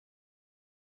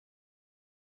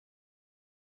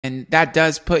And that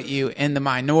does put you in the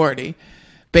minority.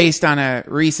 Based on a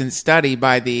recent study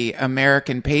by the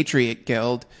American Patriot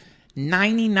Guild,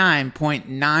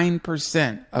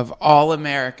 99.9% of all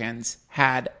Americans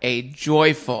had a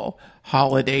joyful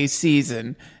holiday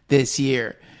season this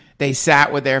year. They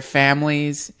sat with their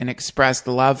families and expressed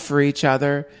love for each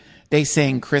other. They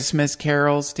sang Christmas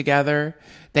carols together.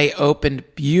 They opened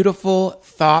beautiful,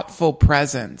 thoughtful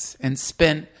presents and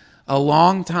spent a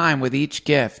long time with each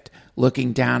gift,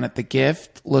 looking down at the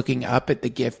gift, looking up at the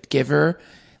gift giver,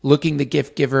 looking the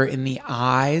gift giver in the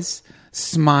eyes,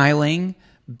 smiling,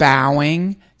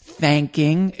 bowing,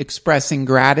 thanking, expressing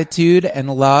gratitude and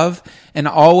love, and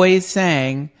always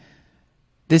saying,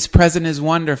 "This present is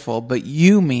wonderful, but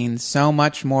you mean so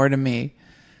much more to me."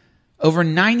 Over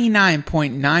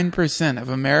 99.9% of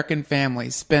American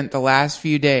families spent the last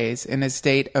few days in a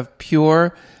state of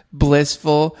pure,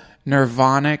 blissful,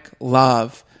 nirvanic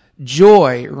love.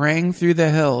 Joy rang through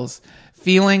the hills.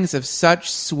 Feelings of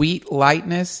such sweet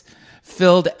lightness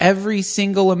filled every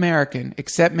single American,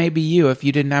 except maybe you if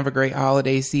you didn't have a great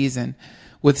holiday season,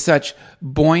 with such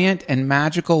buoyant and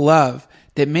magical love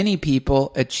that many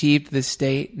people achieved the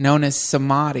state known as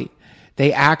samadhi.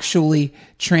 They actually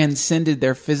transcended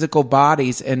their physical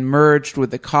bodies and merged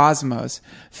with the cosmos,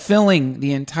 filling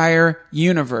the entire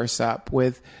universe up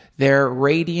with their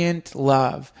radiant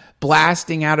love,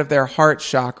 blasting out of their heart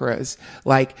chakras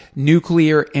like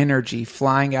nuclear energy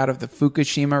flying out of the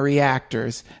Fukushima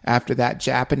reactors after that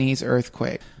Japanese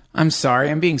earthquake. I'm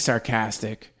sorry, I'm being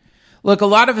sarcastic. Look, a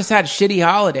lot of us had shitty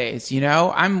holidays, you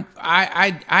know?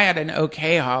 I had an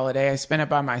okay holiday. I spent it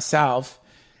by myself.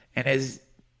 And as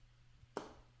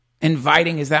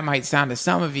inviting as that might sound to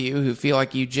some of you who feel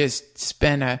like you just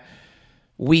spent a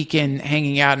weekend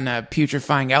hanging out in a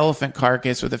putrefying elephant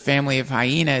carcass with a family of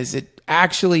hyenas, it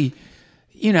actually,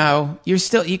 you know, you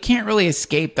can't really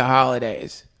escape the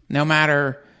holidays, no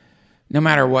matter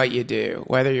what you do,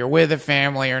 whether you're with a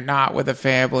family or not with a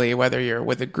family, whether you're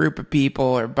with a group of people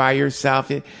or by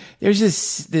yourself. There's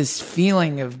just this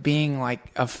feeling of being like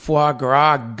a foie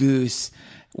gras goose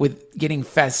with getting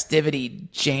festivity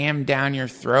jammed down your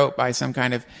throat by some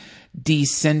kind of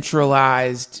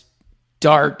decentralized,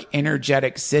 dark,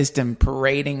 energetic system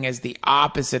parading as the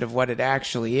opposite of what it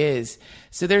actually is.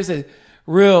 So there's a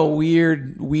real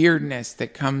weirdness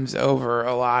that comes over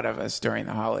a lot of us during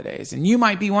the holidays. And you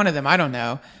might be one of them. I don't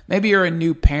know. Maybe you're a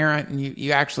new parent and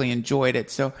you actually enjoyed it.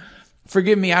 So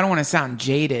forgive me. I don't want to sound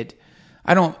jaded.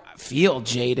 I don't feel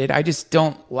jaded. I just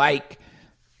don't like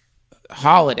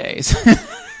holidays.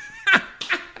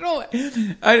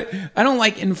 I don't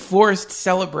like enforced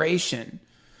celebration.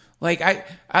 Like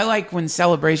I like when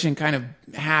celebration kind of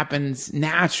happens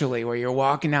naturally, where you're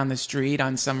walking down the street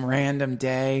on some random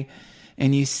day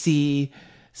and you see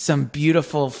some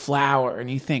beautiful flower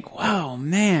and you think, "Wow,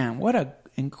 man, what a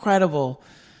incredible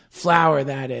flower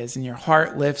that is." And your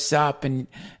heart lifts up and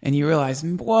you realize,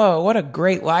 "Whoa, what a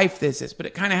great life this is." But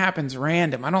it kind of happens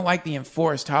random. I don't like the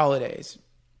enforced holidays.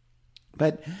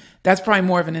 But that's probably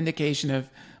more of an indication of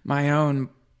my own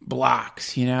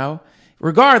blocks, you know?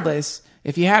 Regardless,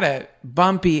 if you had a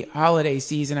bumpy holiday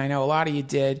season, I know a lot of you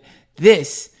did,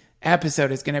 this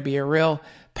episode is going to be a real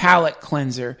palate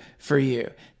cleanser for you.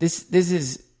 This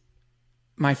is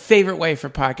my favorite way for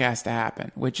podcasts to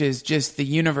happen, which is just the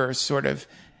universe sort of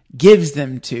gives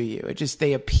them to you.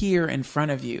 They appear in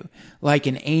front of you like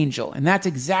an angel. And that's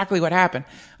exactly what happened.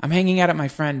 I'm hanging out at my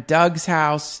friend Doug's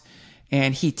house,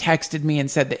 and he texted me and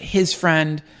said that his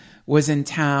friend was in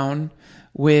town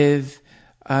with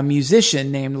a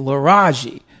musician named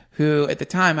Laraaji, who at the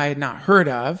time I had not heard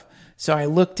of. So I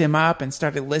looked him up and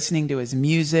started listening to his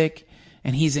music,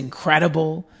 and he's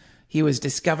incredible. He was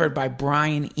discovered by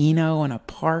Brian Eno in a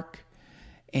park.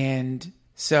 And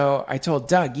so I told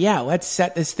Doug, "Yeah, let's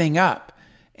set this thing up."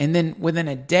 And then within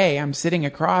a day, I'm sitting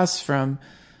across from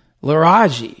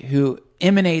Laraaji, who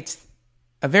emanates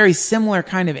a very similar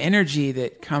kind of energy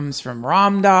that comes from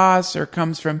Ram Dass or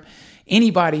comes from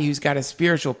anybody who's got a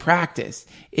spiritual practice.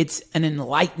 It's an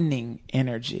enlightening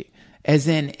energy, as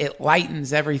in it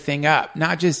lightens everything up,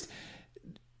 not just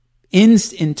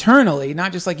internally,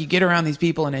 not just like you get around these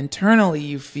people and internally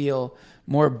you feel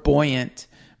more buoyant,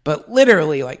 but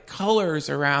literally like colors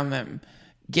around them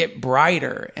get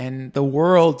brighter and the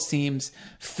world seems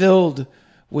filled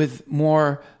with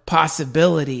more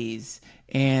possibilities.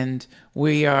 And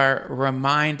we are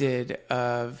reminded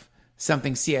of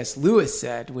something C.S. Lewis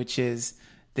said, which is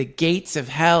the gates of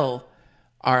hell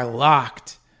are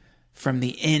locked from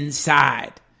the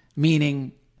inside,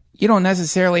 meaning you don't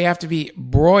necessarily have to be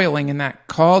broiling in that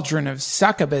cauldron of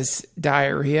succubus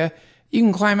diarrhea. You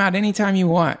can climb out anytime you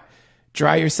want.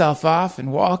 dry yourself off,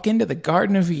 and walk into the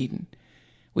Garden of Eden.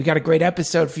 We got a great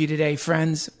episode for you today,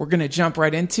 friends. We're going to jump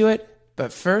right into it.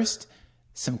 But first,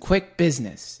 some quick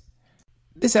business.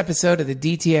 This episode of the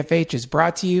DTFH is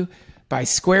brought to you by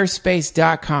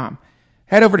Squarespace.com.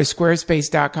 Head over to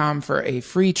Squarespace.com for a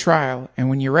free trial, and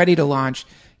when you're ready to launch,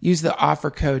 use the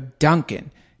offer code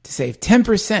DUNCAN to save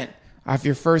 10% off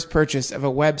your first purchase of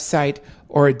a website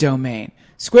or a domain.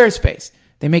 Squarespace,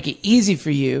 they make it easy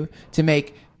for you to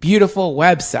make beautiful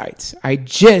websites. I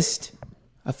just,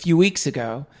 a few weeks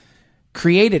ago,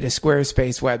 created a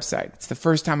Squarespace website. It's the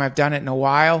first time I've done it in a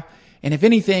while, and if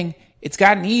anything, it's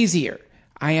gotten easier.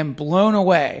 I am blown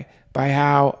away by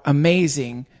how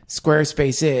amazing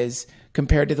Squarespace is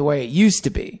compared to the way it used to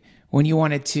be. When you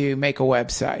wanted to make a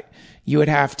website, you would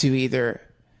have to either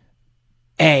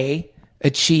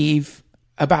achieve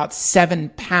about 7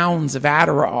 pounds of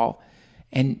Adderall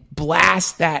and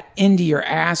blast that into your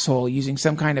asshole using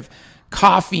some kind of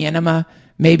coffee enema,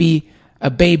 maybe a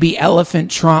baby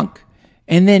elephant trunk,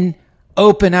 and then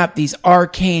open up these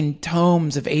arcane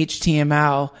tomes of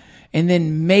HTML, and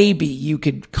then maybe you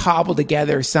could cobble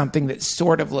together something that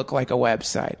sort of looked like a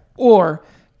website. Or,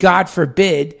 God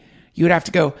forbid, you would have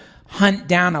to go hunt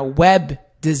down a web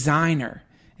designer,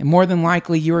 and more than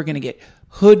likely you were going to get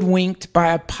hoodwinked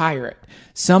by a pirate,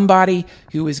 somebody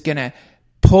who was going to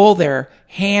pull their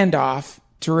hand off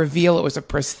to reveal it was a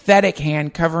prosthetic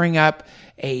hand covering up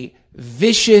a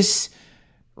vicious,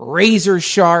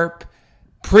 razor-sharp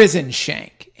prison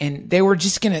shank. And they were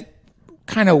just going to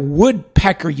kind of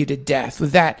woodpecker you to death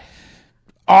with that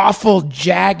awful,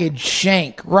 jagged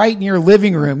shank right in your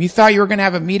living room. You thought you were going to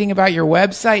have a meeting about your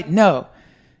website? No.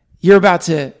 You're about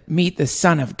to meet the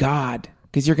Son of God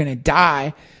because you're going to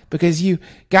die because you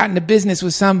got into business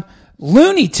with some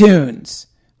Looney Tunes.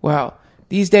 Well,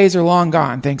 these days are long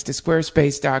gone thanks to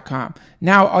Squarespace.com.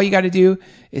 Now all you got to do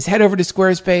is head over to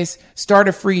Squarespace, start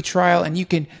a free trial, and you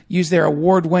can use their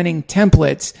award-winning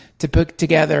templates to put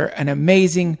together an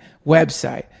amazing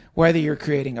website. Whether you're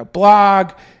creating a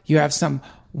blog, you have some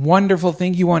wonderful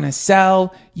thing you want to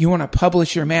sell, you want to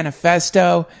publish your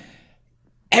manifesto,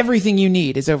 everything you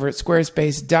need is over at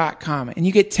Squarespace.com. And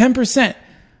you get 10%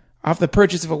 off the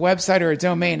purchase of a website or a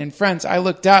domain. And friends, I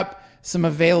looked up some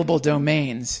available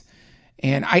domains,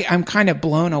 and I'm kind of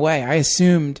blown away. I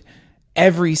assumed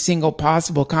every single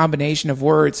possible combination of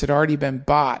words had already been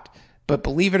bought. But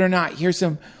believe it or not, here's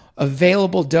some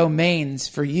available domains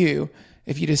for you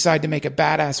if you decide to make a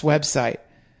badass website.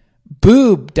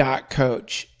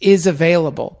 Boob.coach is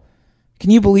available.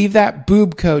 Can you believe that?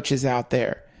 Boob Coach is out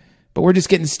there. But we're just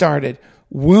getting started.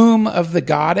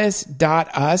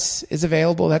 Wombofthegoddess.us is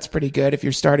available. That's pretty good if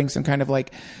you're starting some kind of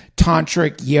like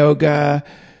tantric yoga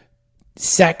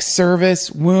sex service.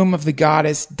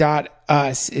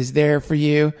 Wombofthegoddess.us is there for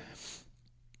you.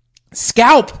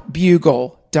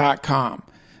 Scalpbugle.com.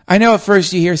 I know at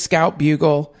first you hear Scalp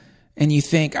Bugle and you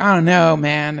think, I don't know,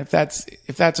 man, if that's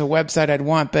a website I'd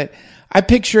want, but I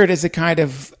picture it as a kind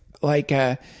of like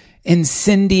a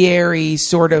incendiary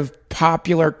sort of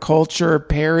popular culture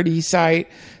parody site,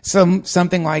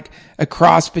 something like a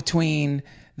cross between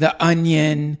The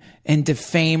Onion and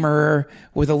Defamer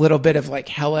with a little bit of like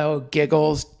hello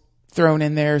giggles thrown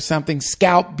in there, something.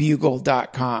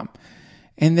 Scalpbugle.com.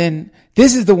 And then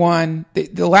this is the one,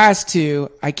 the last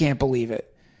two, I can't believe it.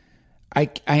 I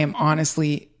am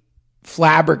honestly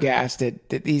flabbergasted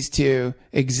that these two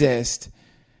exist.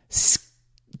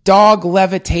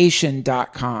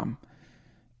 Doglevitation.com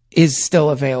is still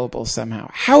available somehow.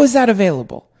 How is that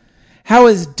available? How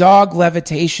is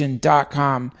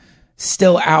doglevitation.com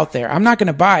still out there? I'm not going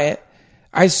to buy it.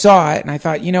 I saw it and I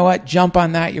thought, you know what? Jump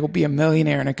on that. You'll be a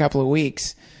millionaire in a couple of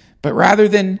weeks. But rather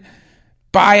than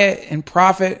buy it and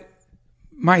profit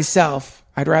myself,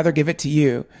 I'd rather give it to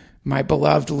you, my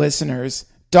beloved listeners.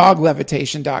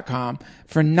 Doglevitation.com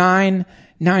for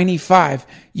 $9.95.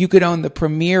 You could own the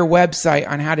premier website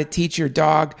on how to teach your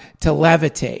dog to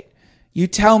levitate. You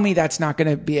tell me that's not going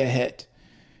to be a hit.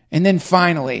 And then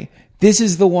finally, this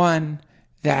is the one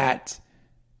that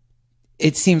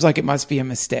it seems like it must be a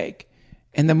mistake.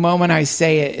 And the moment I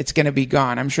say it, it's going to be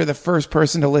gone. I'm sure the first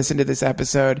person to listen to this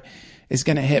episode is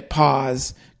going to hit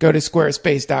pause, go to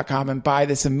squarespace.com and buy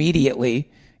this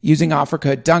immediately using offer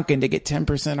code Duncan to get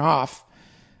 10% off.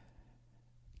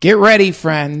 Get ready,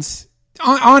 friends.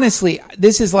 Honestly,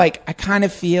 this is like, I kind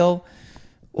of feel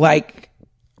like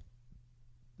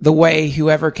the way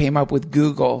whoever came up with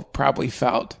Google probably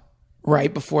felt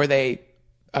right before they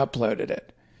uploaded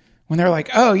it. When they're like,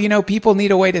 oh, you know, people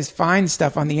need a way to find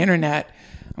stuff on the internet.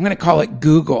 I'm going to call it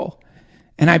Google.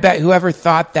 And I bet whoever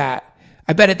thought that,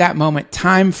 I bet at that moment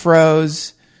time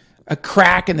froze. a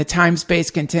crack in the time-space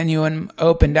continuum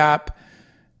opened up.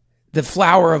 The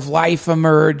flower of life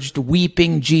emerged.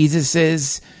 Weeping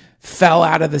Jesuses fell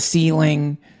out of the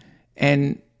ceiling,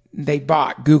 and they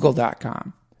bought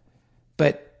Google.com.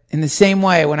 But in the same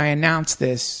way, when I announced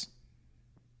this,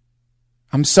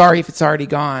 I'm sorry if it's already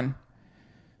gone.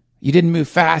 You didn't move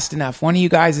fast enough. One of you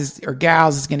guys or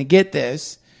gals is going to get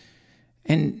this,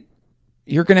 and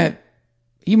you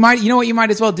know what you might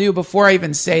as well do before I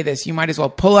even say this? You might as well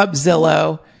pull up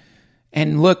Zillow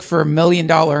and look for $1 million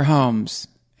homes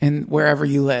in wherever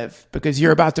you live, because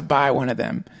you're about to buy one of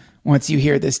them once you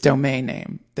hear this domain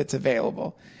name that's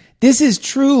available. This is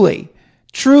truly,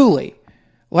 truly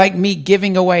like me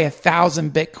giving away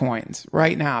 1,000 Bitcoins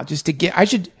right now just to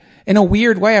get, in a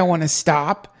weird way, I want to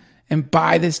stop and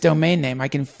buy this domain name. I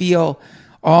can feel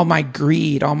all my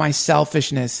greed, all my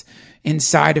selfishness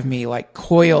inside of me, like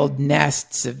coiled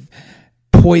nests of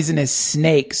poisonous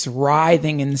snakes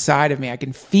writhing inside of me. I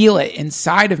can feel it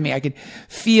inside of me. I can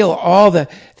feel all the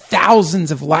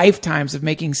thousands of lifetimes of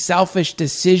making selfish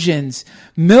decisions,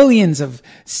 millions of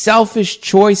selfish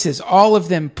choices, all of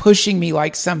them pushing me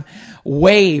like some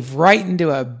wave right into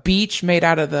a beach made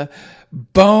out of the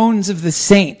bones of the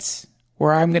saints,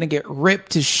 where I'm going to get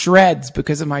ripped to shreds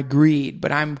because of my greed.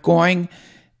 But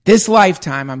this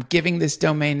lifetime, I'm giving this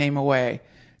domain name away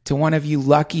to one of you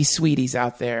lucky sweeties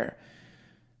out there.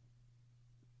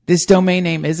 This domain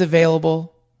name is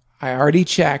available. I already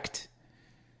checked.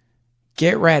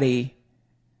 Get ready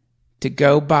to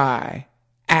go buy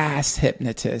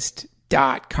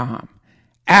asshypnotist.com.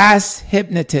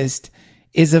 Asshypnotist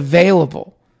is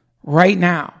available right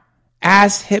now.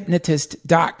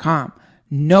 Asshypnotist.com.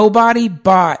 Nobody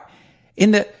bought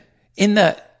in the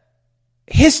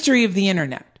history of the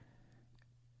internet.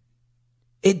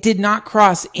 It did not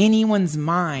cross anyone's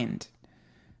mind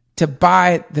to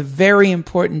buy the very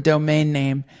important domain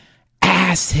name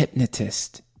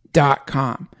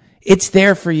asshypnotist.com. It's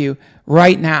there for you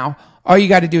right now. All you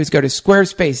got to do is go to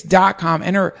squarespace.com,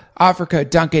 enter offer code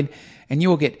Duncan, and you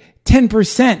will get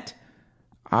 10%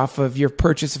 off of your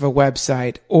purchase of a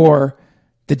website or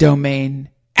the domain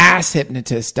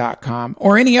asshypnotist.com,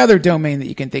 or any other domain that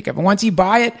you can think of. And once you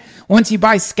buy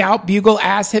Scalp, Bugle,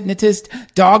 Ass Hypnotist,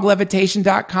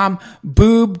 doglevitation.com,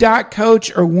 boob.coach,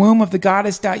 or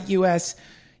wombofthegoddess.us,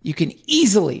 you can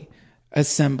easily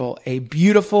assemble a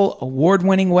beautiful,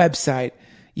 award-winning website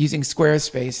using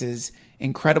Squarespace's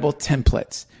incredible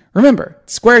templates. Remember,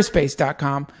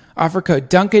 squarespace.com, offer code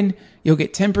Duncan, you'll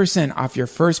get 10% off your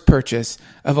first purchase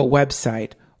of a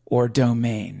website or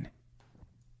domain.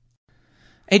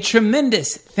 A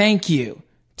tremendous thank you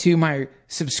to my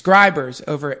subscribers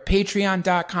over at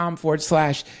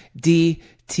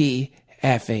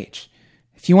patreon.com/DTFH.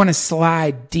 If you want to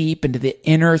slide deep into the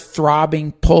inner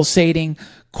throbbing, pulsating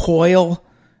coil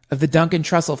of the Duncan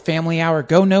Trussell Family Hour,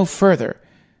 go no further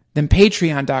than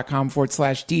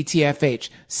patreon.com/DTFH.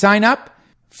 Sign up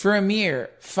for a mere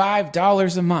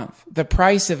 $5 a month, the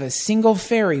price of a single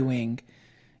fairy wing.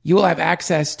 You will have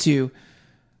access to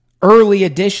early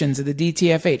editions of the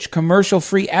DTFH,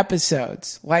 commercial-free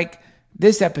episodes like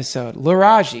this episode,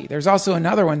 Laraaji. There's also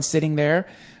another one sitting there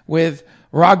with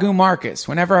Raghu Marcus.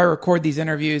 Whenever I record these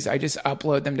interviews, I just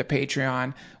upload them to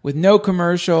Patreon with no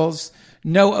commercials,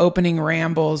 no opening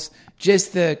rambles,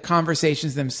 just the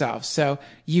conversations themselves. So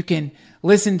you can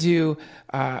listen to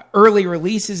early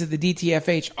releases of the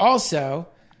DTFH. Also,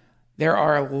 there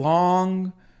are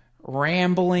long,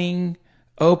 rambling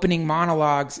opening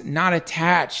monologues not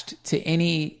attached to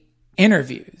any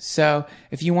interviews. So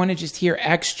if you want to just hear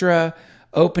extra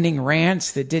opening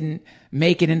rants that didn't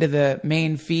make it into the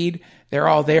main feed, they're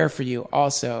all there for you.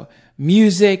 Also,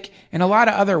 music and a lot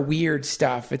of other weird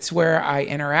stuff. It's where I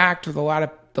interact with a lot of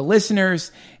the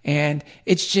listeners, and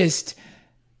it's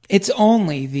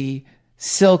only the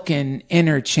silken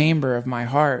inner chamber of my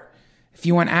heart. If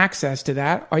you want access to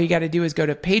that, all you got to do is go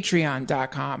to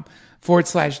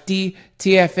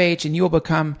patreon.com/DTFH, and you will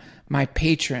become my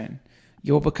patron.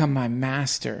 You will become my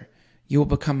master. You will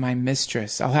become my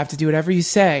mistress. I'll have to do whatever you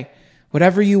say,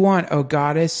 whatever you want, oh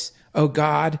goddess, oh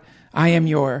God. I am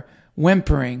your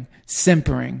whimpering,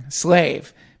 simpering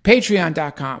slave.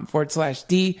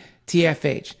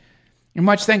 Patreon.com/DTFH. And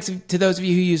much thanks to those of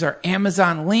you who use our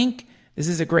Amazon link. This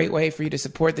is a great way for you to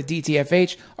support the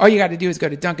DTFH. All you got to do is go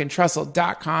to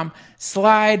DuncanTrussell.com,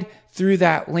 slide through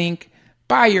that link,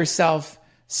 buy yourself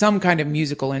some kind of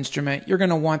musical instrument. You're going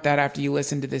to want that after you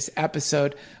listen to this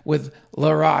episode with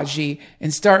Laraaji,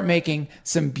 and start making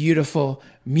some beautiful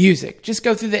music. Just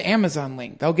go through the Amazon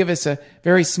link. They'll give us a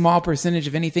very small percentage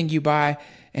of anything you buy,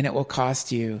 and it will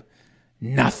cost you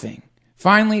nothing.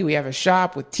 Finally, we have a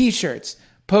shop with t-shirts,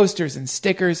 posters, and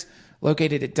stickers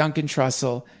located at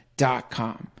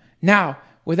duncantrussell.com. Now,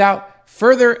 without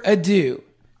further ado,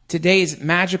 today's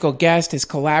magical guest has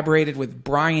collaborated with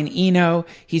Brian Eno.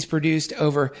 He's produced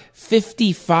over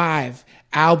 55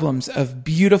 albums of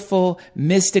beautiful,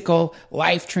 mystical,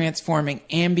 life-transforming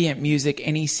ambient music,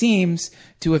 and he seems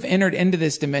to have entered into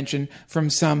this dimension from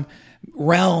some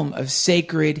realm of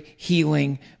sacred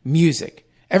healing music.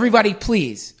 Everybody,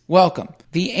 please welcome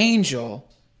the angel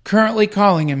currently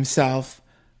calling himself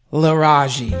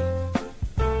Laraaji.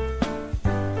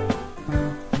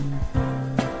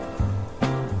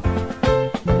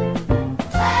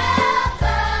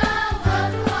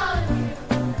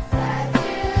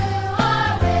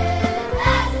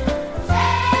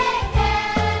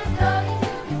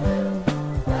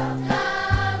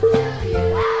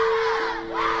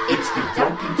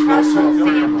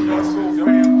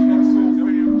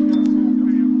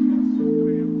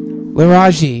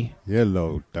 Laraaji.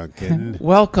 Hello, Duncan.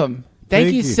 Welcome.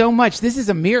 Thank you so much. This is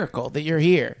a miracle that you're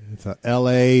here. It's a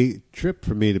L.A. trip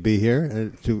for me to be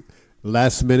here to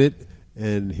last minute,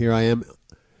 and here I am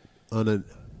on a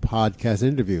podcast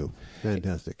interview.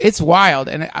 Fantastic. It's wild,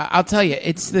 and I'll tell you,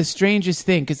 it's the strangest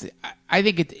thing because I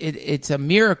think it's a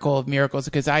miracle of miracles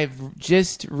because I've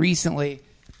just recently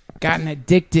gotten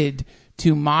addicted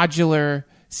to modular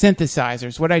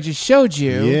synthesizers. What I just showed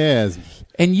you. Yes.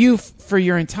 And you, for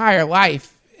your entire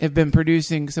life, have been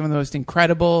producing some of the most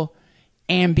incredible,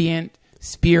 ambient,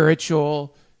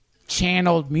 spiritual,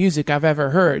 channeled music I've ever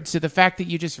heard. So the fact that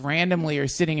you just randomly are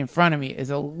sitting in front of me is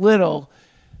a little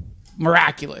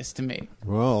miraculous to me.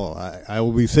 Well, I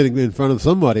will be sitting in front of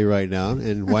somebody right now,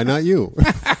 and why not you?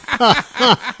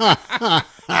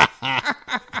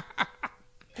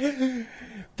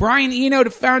 Brian Eno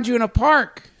found you in a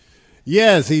park.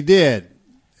 Yes, he did.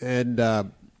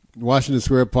 And Washington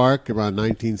Square Park around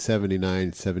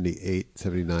 1979, 78,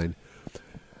 79,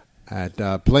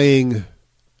 at playing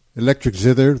electric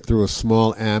zither through a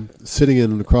small amp, sitting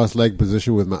in a cross-leg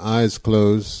position with my eyes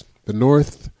closed, the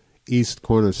northeast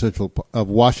corner of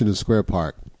Washington Square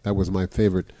Park. That was my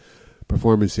favorite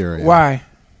performance area. Why?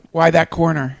 Why that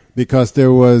corner? Because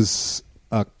there was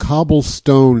a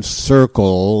cobblestone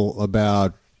circle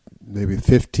about maybe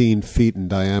 15 feet in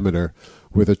diameter,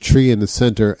 with a tree in the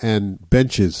center and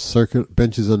benches on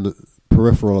the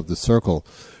peripheral of the circle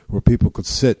where people could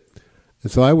sit. And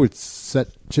so I would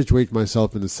situate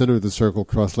myself in the center of the circle,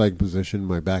 cross-legged position,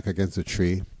 my back against a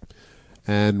tree,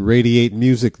 and radiate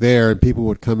music there, and people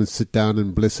would come and sit down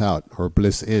and bliss out or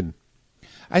bliss in.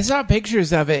 I saw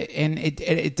pictures of it, and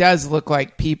it does look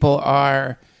like people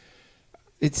are...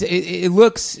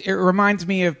 It reminds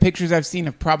me of pictures I've seen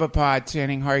of Prabhupada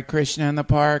chanting Hare Krishna in the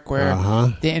park where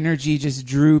the energy just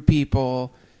drew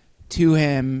people to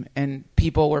him and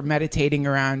people were meditating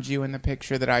around you in the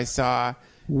picture that I saw.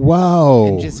 Wow.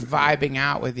 And just vibing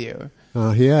out with you.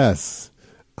 Yes.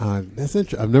 That's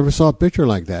interesting. I've never saw a picture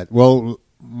like that. Well,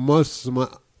 most of my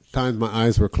times my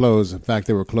eyes were closed. In fact,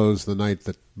 they were closed the night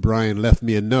that Brian left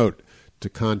me a note to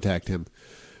contact him,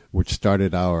 which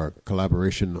started our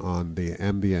collaboration on the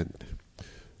Ambient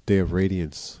Day of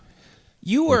Radiance.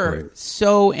 You were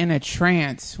so in a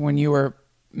trance when you were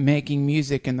making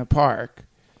music in the park,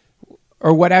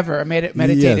 or whatever, a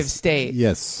meditative state,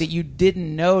 that you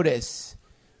didn't notice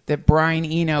that Brian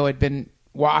Eno had been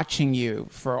watching you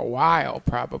for a while,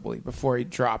 probably, before he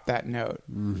dropped that note.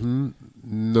 Mm-hmm.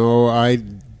 No, I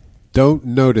don't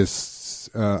notice.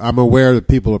 I'm aware that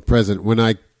people are present. When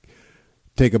I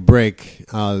take a break,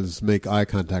 I'll just make eye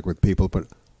contact with people, but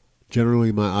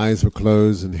generally my eyes were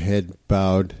closed and head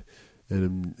bowed,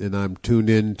 and I'm tuned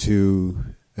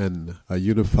into a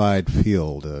unified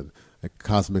field, a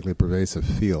cosmically pervasive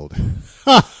field.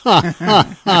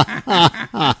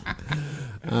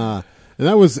 And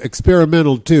that was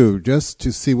experimental too, just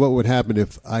to see what would happen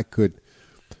if I could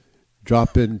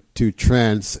drop into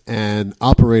trance and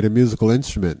operate a musical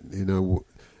instrument,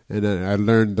 And I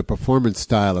learned the performance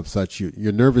style of such.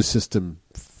 Your nervous system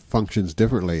functions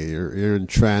differently. You're in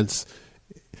trance,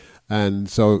 and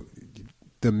so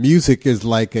the music is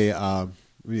like the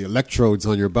electrodes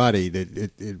on your body.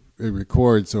 It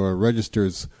records or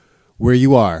registers where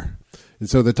you are. And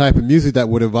so the type of music that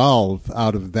would evolve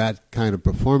out of that kind of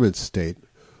performance state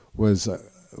was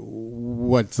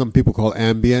what some people call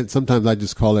ambient. Sometimes I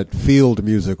just call it field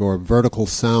music or vertical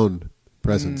sound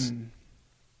presence.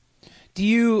 Do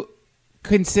you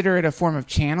consider it a form of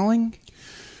channeling?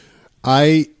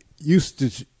 I used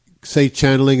to say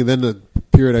channeling, and then the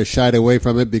period I shied away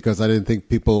from it because I didn't think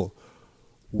people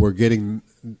were getting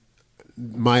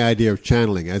my idea of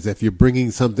channeling, as if you're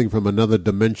bringing something from another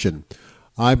dimension.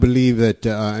 I believe that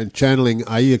in channeling,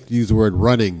 I use the word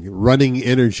running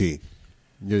energy.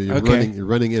 You're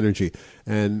running energy.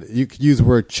 And you could use the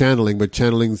word channeling, but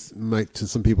channeling might to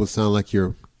some people sound like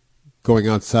you're going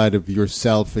outside of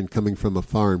yourself and coming from a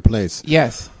foreign place.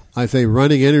 Yes. I say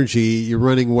running energy, you're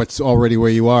running what's already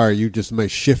where you are. You just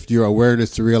might shift your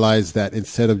awareness to realize that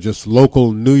instead of just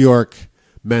local New York,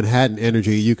 Manhattan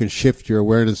energy, you can shift your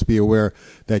awareness to be aware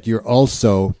that you're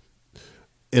also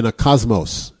in a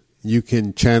cosmos. You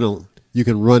can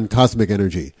run cosmic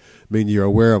energy. I mean, you're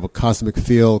aware of a cosmic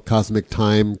field, cosmic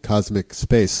time, cosmic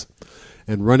space.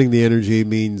 And running the energy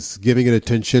means giving it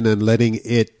attention and letting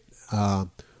it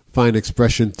find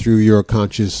expression through your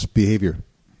conscious behavior.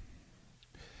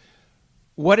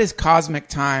 What is cosmic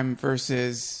time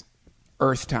versus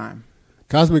Earth time?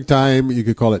 Cosmic time, you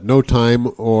could call it no time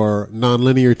or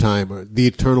nonlinear time, or the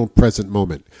eternal present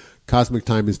moment. Cosmic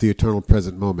time is the eternal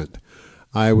present moment.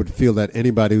 I would feel that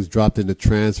anybody who's dropped into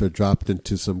trance or dropped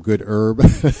into some good herb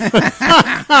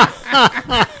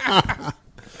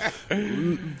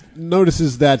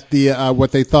notices that the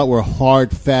what they thought were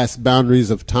hard, fast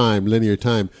boundaries of time, linear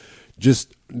time,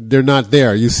 just they're not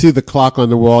there. You see the clock on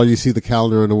the wall, you see the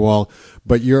calendar on the wall,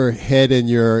 but your head and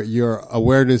your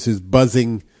awareness is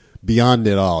buzzing beyond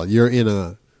it all. You're in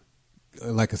a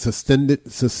suspended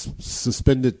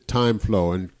time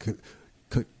flow and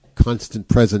constant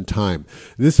present time.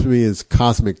 This for me is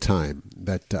cosmic time.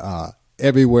 That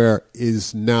everywhere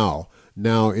is now.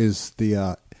 Now is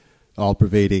the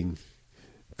all-pervading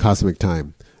cosmic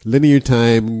time. Linear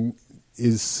time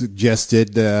is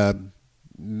suggested.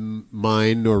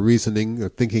 Mind or reasoning or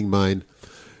thinking mind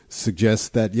suggests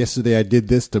that yesterday I did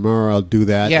this, tomorrow I'll do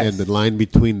that, yes. And the line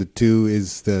between the two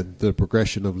is the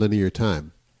progression of linear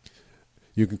time.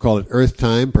 You can call it Earth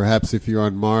time. Perhaps if you're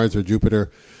on Mars or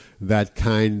Jupiter, that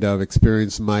kind of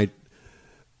experience might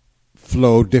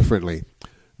flow differently.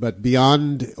 But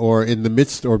beyond or in the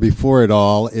midst or before it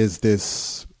all is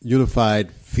this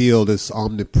unified field, this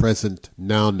omnipresent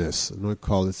nowness. And I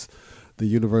call this the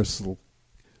universal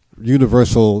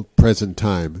present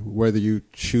time, whether you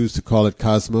choose to call it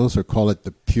cosmos or call it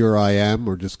the pure I am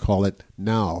or just call it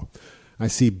now. I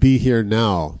see Be Here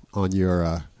Now on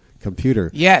your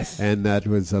computer. Yes. And that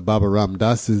was Baba Ram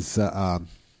Dass's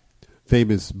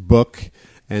famous book.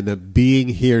 And the being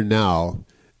here now,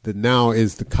 the now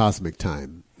is the cosmic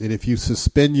time. And if you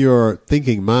suspend your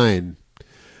thinking mind,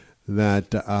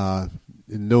 that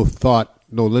no thought,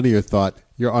 no linear thought,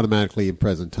 you're automatically in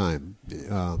present time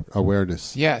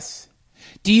awareness. Yes.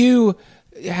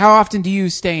 How often do you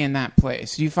stay in that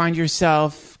place? Do you find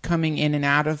yourself coming in and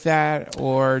out of that,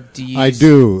 or do you? I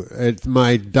do. It's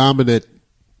my dominant.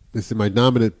 This is my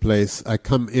dominant place. I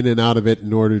come in and out of it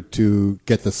in order to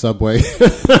get the subway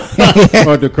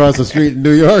or to cross the street in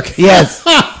New York. Yes.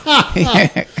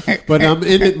 But I'm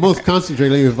in it most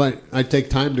concentratedly if I take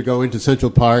time to go into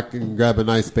Central Park and grab a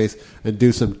nice space and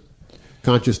do some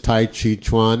conscious Tai Chi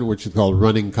Chuan, which is called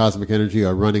running cosmic energy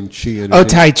or running Chi energy. Oh,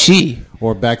 Tai Chi.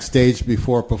 Or backstage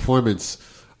before performance,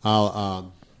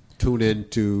 I'll tune in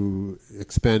to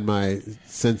expand my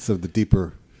sense of the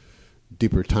deeper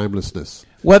timelessness.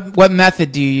 What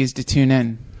method do you use to tune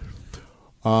in?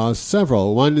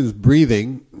 Several. One is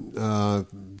breathing.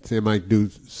 Say I might do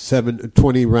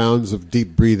 20 rounds of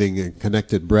deep breathing and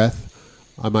connected breath.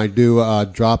 I might do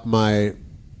drop my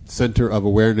center of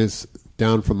awareness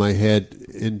down from my head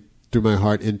in through my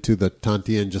heart into the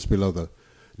Tantien just below the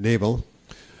navel.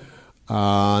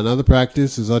 Another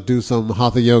practice is I'll do some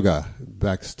Hatha Yoga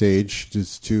backstage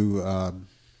just to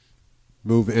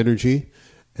move energy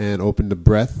and open the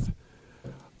breath.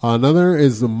 Another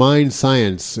is the mind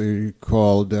science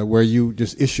called where you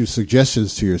just issue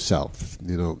suggestions to yourself.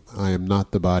 You know, I am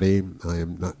not the body. I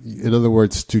am not. In other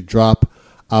words, to drop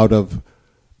out of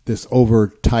this over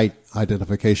tight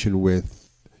identification with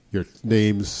your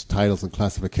names, titles, and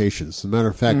classifications. As a matter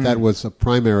of fact, that was a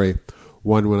primary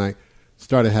one when I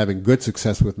started having good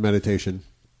success with meditation.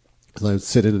 I would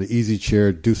sit in an easy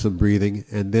chair, do some breathing,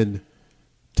 and then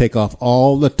take off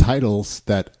all the titles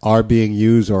that are being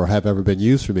used or have ever been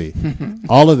used for me.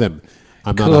 All of them.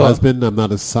 I'm not a husband. I'm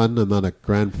not a son. I'm not a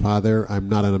grandfather. I'm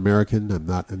not an American. I'm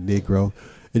not a Negro.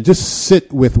 And just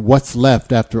sit with what's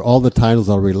left after all the titles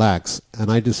are relaxed.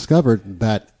 And I discovered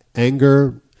that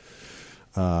anger,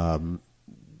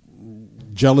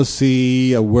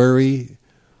 jealousy, worry,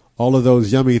 all of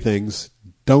those yummy things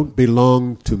don't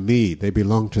belong to me. They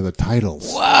belong to the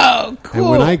titles. Wow, cool. And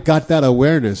when I got that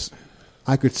awareness,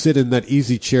 I could sit in that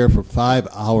easy chair for 5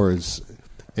 hours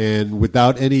and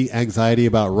without any anxiety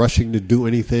about rushing to do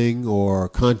anything or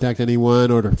contact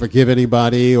anyone or to forgive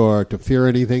anybody or to fear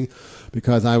anything,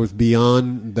 because I was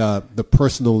beyond the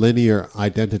personal linear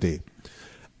identity.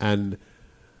 And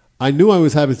I knew I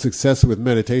was having success with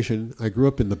meditation. I grew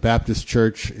up in the Baptist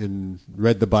church and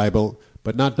read the Bible,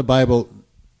 but not the Bible.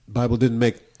 Bible didn't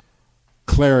make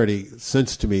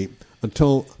sense to me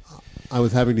until I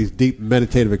was having these deep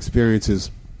meditative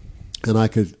experiences, and I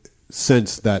could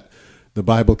sense that the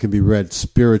Bible can be read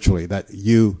spiritually, that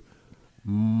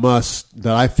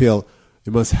I feel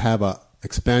you must have a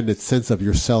expanded sense of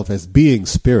yourself as being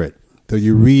spirit. So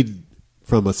you read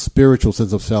from a spiritual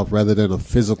sense of self rather than a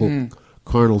physical,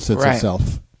 carnal sense of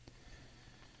self.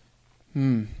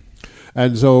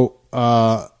 And so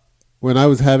when I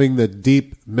was having the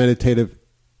deep meditative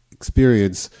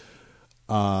experience,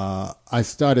 I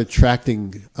started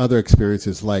tracking other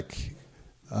experiences like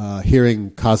hearing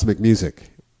cosmic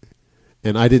music.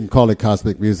 And I didn't call it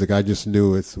cosmic music. I just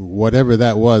knew it's whatever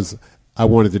that was, I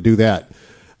wanted to do that.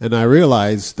 And I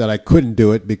realized that I couldn't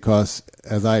do it because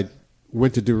as I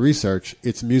went to do research,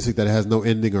 it's music that has no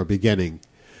ending or beginning.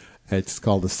 It's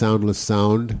called the soundless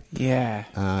sound. Yeah.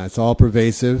 It's all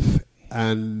pervasive.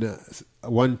 And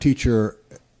one teacher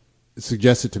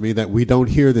suggested to me that we don't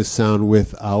hear this sound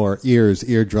with our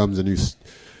eardrums, and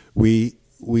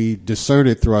we discern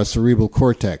it through our cerebral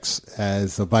cortex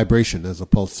as a vibration, as a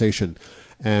pulsation.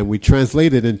 And we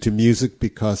translate it into music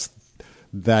because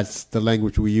that's the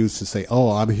language we use to say,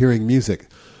 oh, I'm hearing music.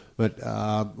 But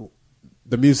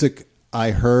the music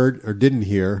I heard or didn't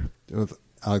hear,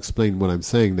 I'll explain what I'm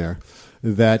saying there,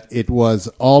 that it was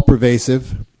all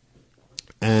pervasive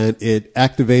and it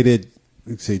activated,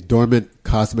 dormant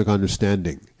cosmic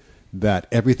understanding that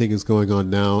everything is going on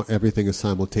now, everything is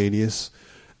simultaneous,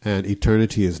 and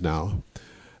eternity is now.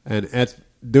 And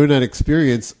during that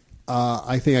experience,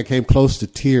 I think I came close to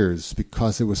tears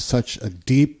because it was such a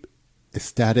deep,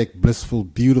 ecstatic, blissful,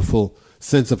 beautiful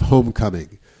sense of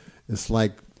homecoming. It's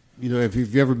like, if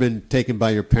you've ever been taken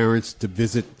by your parents to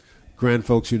visit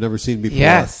grandfolks you've never seen before.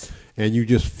 Yes. And you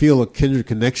just feel a kindred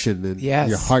connection and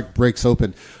your heart breaks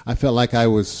open. I felt like I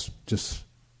was just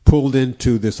pulled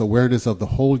into this awareness of the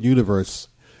whole universe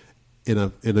in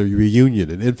a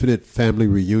reunion, an infinite family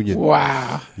reunion.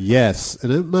 Wow. Yes.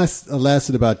 And it must have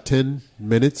lasted about 10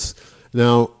 minutes.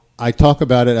 Now, I talk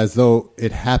about it as though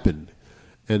it happened.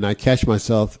 And I catch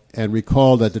myself and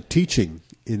recall that the teaching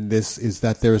in this is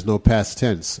that there is no past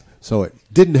tense. So it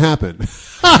didn't happen.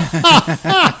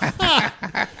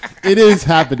 It is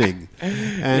happening.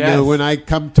 And when I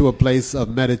come to a place of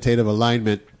meditative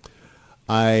alignment,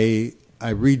 I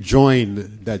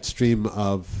rejoin that stream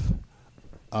of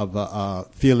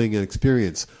feeling and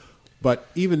experience. But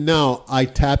even now, I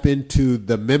tap into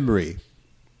the memory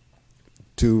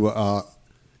to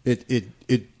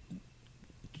it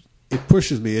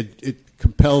pushes me. It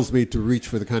compels me to reach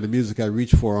for the kind of music I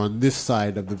reach for on this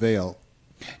side of the veil.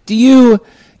 Do you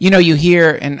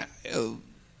hear, and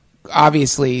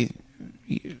obviously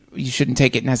you shouldn't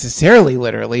take it necessarily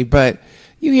literally, but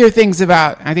you hear things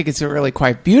about, I think it's really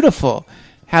quite beautiful,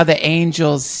 how the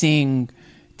angels sing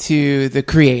to the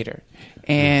Creator.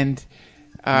 And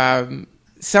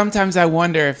sometimes I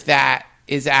wonder if that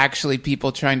is actually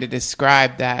people trying to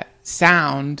describe that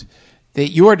sound that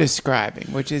you're describing,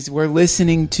 which is we're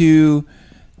listening to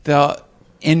the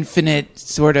infinite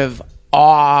sort of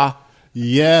awe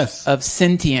of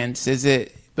sentience as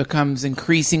it becomes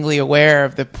increasingly aware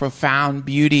of the profound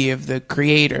beauty of the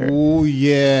Creator. Oh,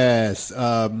 yes.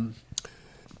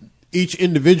 Each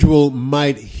individual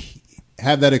might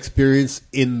have that experience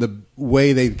in the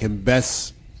way they can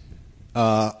best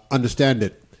understand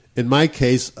it. In my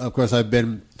case, of course, I've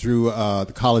been through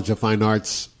the College of Fine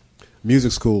Arts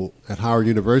music school at Howard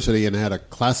University and had a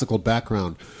classical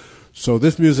background. So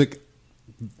this music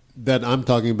that I'm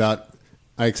talking about,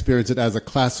 I experience it as a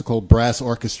classical brass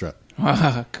orchestra.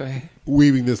 Okay.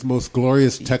 Weaving this most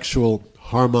glorious textual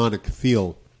harmonic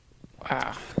feel.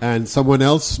 Wow. And someone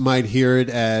else might hear it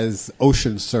as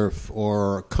ocean surf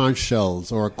or conch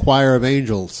shells or a choir of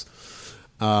angels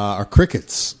or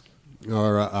crickets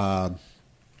or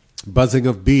buzzing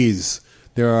of bees.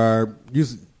 There are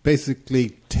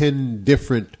basically 10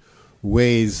 different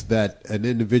ways that an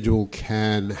individual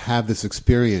can have this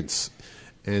experience.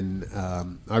 And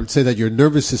I would say that your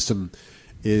nervous system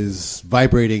is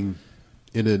vibrating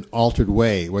in an altered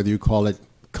way, whether you call it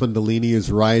Kundalini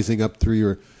is rising up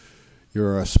through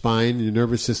your spine, your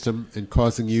nervous system, and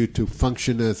causing you to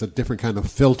function as a different kind of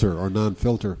filter or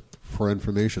non-filter for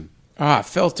information.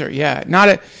 Filter, yeah. Not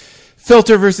a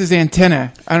filter versus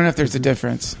antenna. I don't know if there's a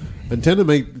difference. Antenna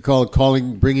may call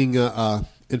it bringing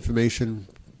information.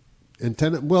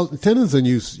 Antenna is a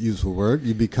useful word.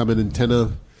 You become an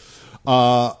antenna.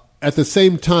 At the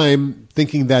same time,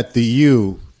 thinking that the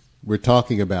you we're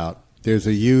talking about. There's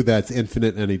a you that's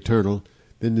infinite and eternal.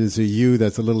 Then there's a you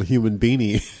that's a little human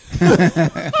beanie.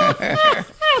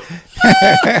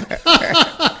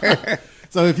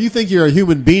 So if you think you're a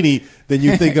human beanie, then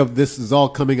you think of this is all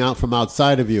coming out from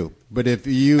outside of you. But if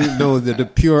you know that the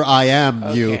pure I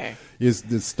am you is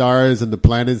the stars and the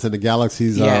planets and the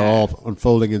galaxies are all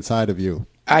unfolding inside of you.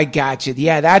 I got you.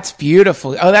 Yeah, that's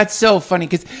beautiful. Oh, that's so funny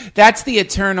because that's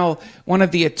one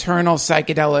of the eternal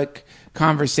psychedelic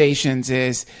conversations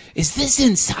is this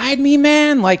inside me,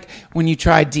 man? Like when you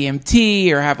try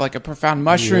DMT or have like a profound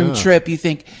mushroom trip, you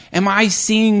think, am I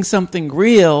seeing something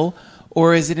real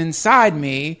or is it inside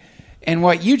me? And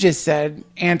what you just said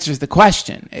answers the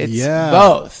question. It's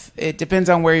both. It depends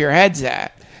on where your head's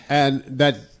at. And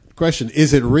that question,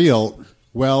 is it real?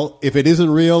 Well, if it isn't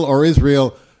real or is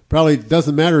real, probably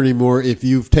doesn't matter anymore if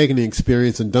you've taken the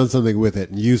experience and done something with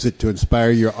it and use it to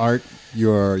inspire your art,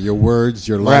 your words,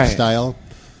 your lifestyle.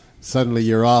 Suddenly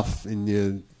you're off and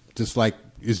you just like,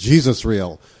 is Jesus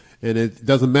real? And it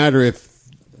doesn't matter if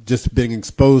just being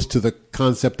exposed to the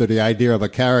concept or the idea of a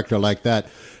character like that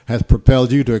has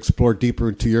propelled you to explore deeper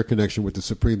into your connection with the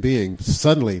Supreme Being.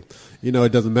 Suddenly,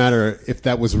 it doesn't matter if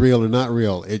that was real or not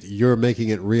real. You're making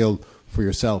it real for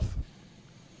yourself.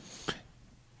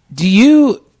 Do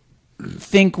you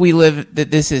think that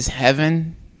this is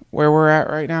heaven where we're at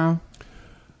right now?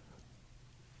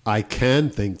 I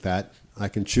can think that. I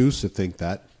can choose to think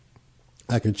that.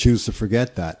 I can choose to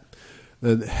forget that.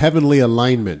 The heavenly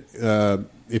alignment.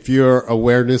 If your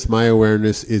awareness, my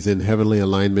awareness is in heavenly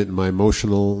alignment, my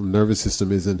emotional nervous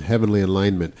system is in heavenly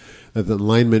alignment, the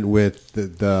alignment with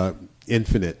the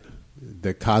infinite,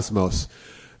 the cosmos,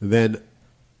 then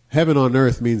heaven on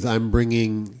earth means I'm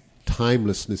bringing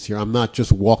timelessness here. I'm not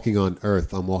just walking on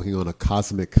earth, I'm walking on a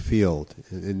cosmic field.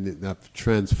 And I've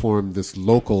transformed this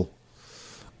local,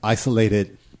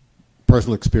 isolated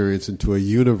personal experience into a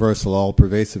universal,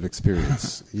 all-pervasive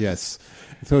experience. Yes.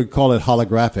 So we call it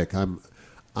holographic.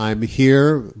 I'm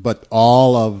here, but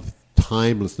all of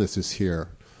timelessness is here.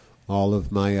 All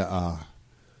of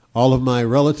my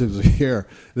relatives are here.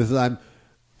 I'm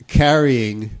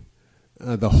carrying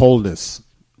the wholeness.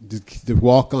 To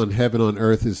walk on heaven on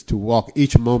earth is to walk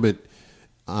each moment.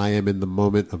 I am in the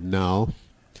moment of now,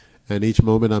 and each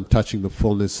moment I'm touching the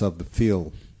fullness of the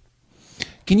field.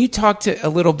 Can you talk a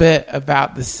little bit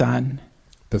about the sun?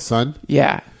 The sun?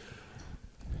 Yeah.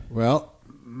 Well,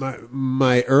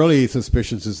 my early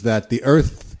suspicions is that the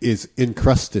earth is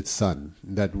encrusted sun,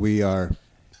 that we are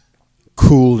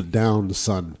cooled down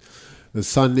sun. The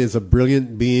sun is a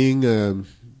brilliant being,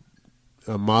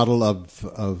 a model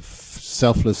of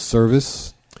selfless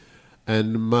service,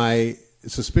 and my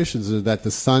suspicions are that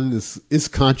the sun is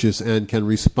conscious and can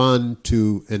respond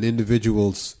to an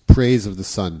individual's praise of the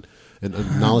sun, an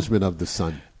acknowledgement of the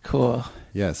sun. Cool.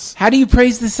 Yes. How do you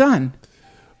praise the sun?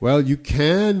 Well, you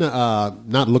can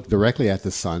not look directly at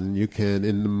the sun. You can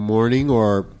in the morning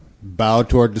or bow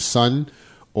toward the sun,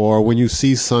 or when you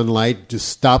see sunlight, just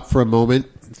stop for a moment,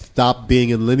 stop being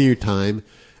in linear time,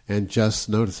 and just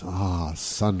notice,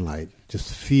 sunlight.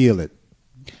 Just feel it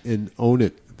and own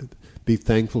it. Be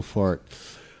thankful for it.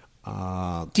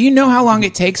 Do you know how long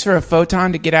it takes for a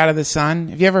photon to get out of the sun?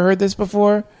 Have you ever heard this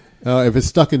before? If it's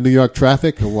stuck in New York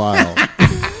traffic, a while.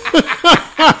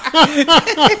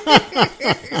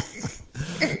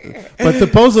 But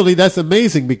supposedly that's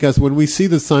amazing because when we see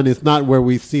the sun, it's not where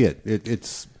we see it.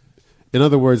 It's, in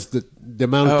other words, the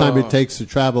amount of time it takes to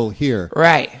travel here.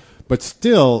 Right. But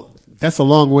still, that's a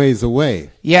long ways away.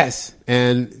 Yes.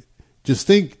 And just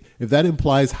think if that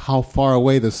implies how far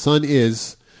away the sun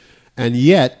is, and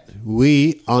yet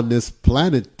we on this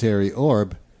planetary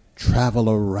orb travel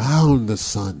around the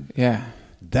sun. Yeah.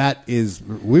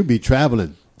 We'd be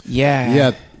traveling. Yeah.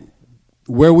 Yeah.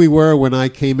 Where we were when I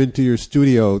came into your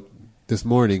studio this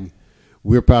morning,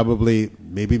 we're probably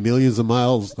maybe millions of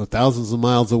miles or thousands of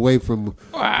miles away from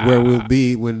where we'll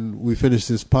be when we finish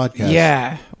this podcast.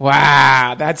 Yeah.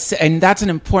 Wow. That's an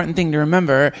important thing to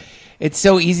remember. It's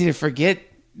so easy to forget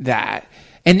that.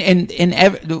 And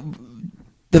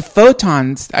the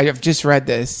photons, I've just read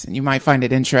this, and you might find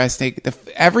it interesting.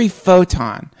 Every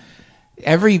photon,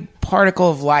 every particle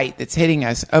of light that's hitting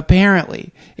us,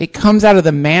 apparently, it comes out of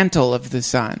the mantle of the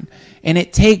sun. And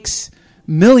it takes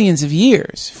millions of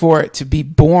years for it to be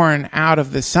born out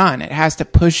of the sun. It has to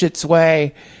push its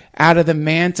way out of the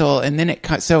mantle, and then it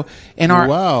cuts. So, and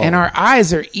our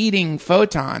eyes are eating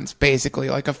photons, basically.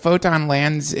 Like a photon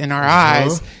lands in our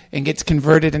eyes and gets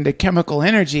converted into chemical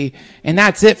energy, and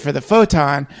that's it for the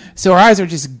photon. So our eyes are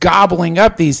just gobbling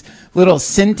up these little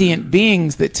sentient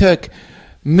beings that took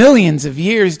millions of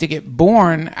years to get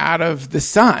born out of the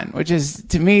sun, which is,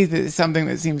 to me, something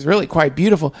that seems really quite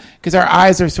beautiful, because our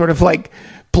eyes are sort of like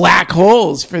black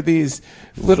holes for these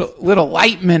little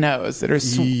light minnows that are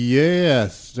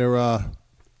yes, there are.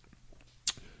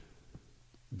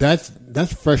 That's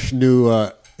fresh new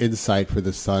insight for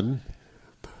the sun.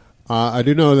 I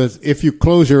do know that if you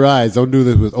close your eyes, don't do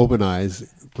this with open eyes.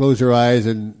 Close your eyes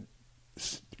and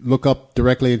look up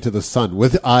directly into the sun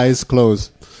with eyes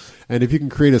closed. And if you can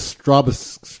create a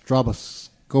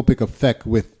stroboscopic effect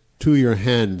with two of your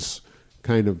hands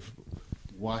kind of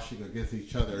washing against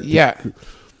each other. Yeah.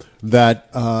 That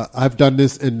I've done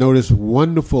this and noticed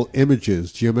wonderful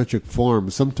images, geometric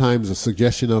forms, sometimes a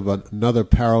suggestion of another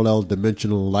parallel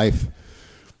dimensional life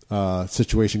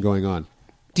situation going on.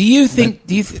 Do you think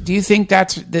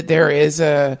that there is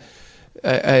a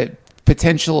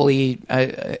potentially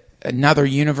another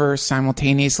universe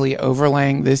simultaneously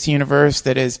overlaying this universe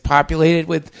that is populated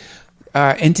with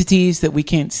entities that we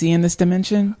can't see in this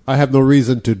dimension? I have no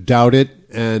reason to doubt it,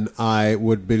 and I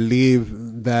would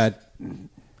believe that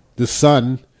the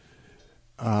sun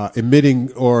emitting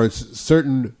or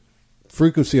certain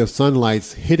frequency of sunlight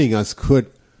hitting us could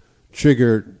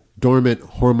trigger dormant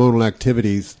hormonal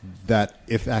activities that,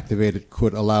 if activated,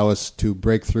 could allow us to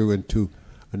break through into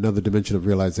another dimension of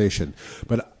realization.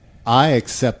 But I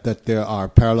accept that there are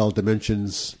parallel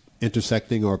dimensions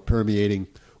intersecting or permeating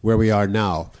where we are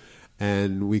now,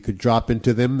 and we could drop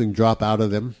into them and drop out of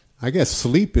them. I guess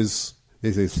sleep is...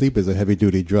 They say sleep is a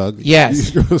heavy-duty drug.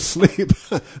 Yes. You go to sleep.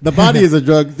 The body is a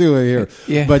drug, too, here.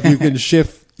 Yeah. But you can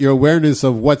shift your awareness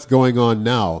of what's going on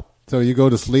now. So you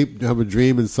go to sleep, you have a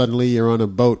dream, and suddenly you're on a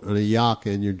boat, on a yacht,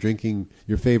 and you're drinking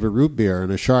your favorite root beer,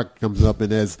 and a shark comes up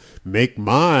and says, "Make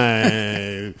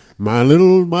my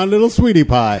little sweetie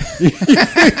pie."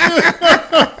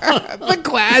 The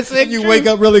classic. You wake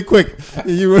up really quick.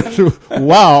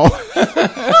 Wow.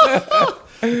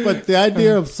 But the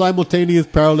idea of simultaneous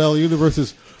parallel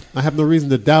universes, I have no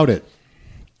reason to doubt it.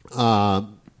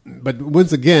 But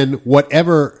once again,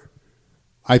 whatever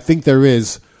I think there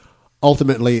is,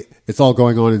 ultimately, it's all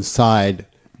going on inside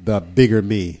the bigger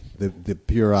me, the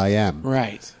pure I am.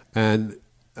 Right. And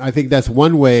I think that's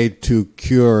one way to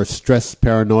cure stress,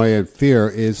 paranoia, and fear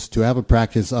is to have a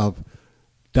practice of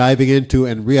diving into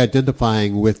and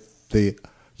re-identifying with the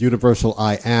universal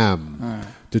I am.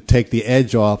 To take the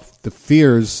edge off the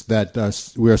fears that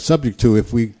we are subject to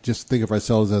if we just think of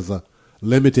ourselves as a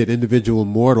limited individual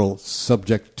mortal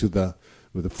subject to the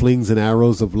flings and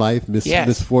arrows of life,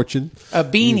 misfortune. A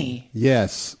beanie.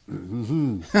 Yes.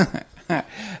 Mm-hmm.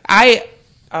 I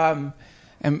am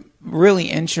really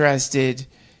interested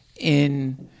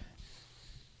in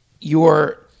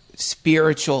your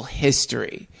spiritual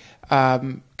history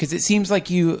because it seems like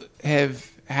you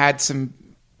have had some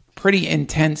pretty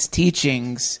intense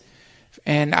teachings,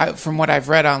 and from what I've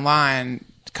read online,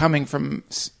 coming from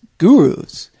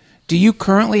gurus. Do you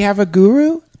currently have a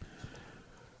guru?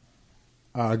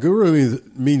 Guru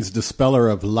means dispeller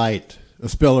of light, a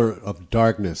speller of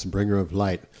darkness, bringer of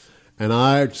light. And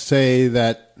I'd say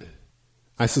that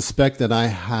I suspect that I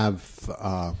have,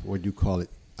 what do you call it,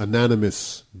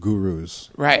 anonymous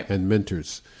gurus and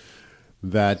mentors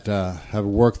that have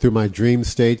worked through my dream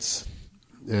states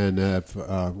and have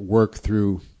worked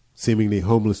through seemingly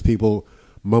homeless people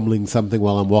mumbling something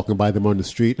while I'm walking by them on the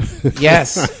street.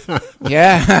 Yes.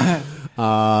 Yeah.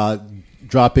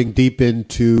 Dropping deep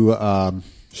into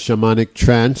shamanic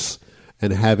trance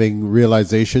and having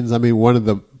realizations. I mean, one of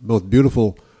the most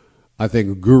beautiful, I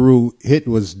think, guru hit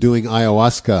was doing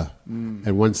ayahuasca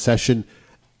in one session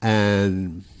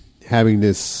and having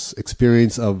this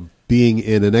experience of being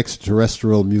in an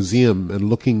extraterrestrial museum and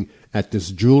looking at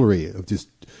this jewelry of this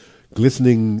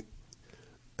glistening,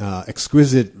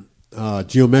 exquisite,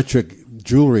 geometric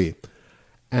jewelry.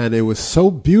 And it was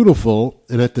so beautiful.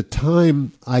 And at the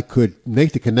time, I could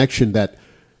make the connection that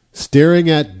staring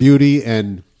at beauty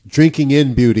and drinking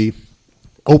in beauty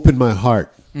opened my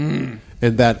heart.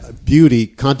 And that beauty,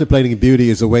 contemplating beauty,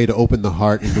 is a way to open the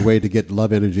heart and a way to get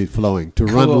love energy flowing, to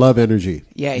run love energy.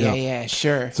 Yeah,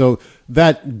 sure. So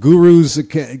that gurus,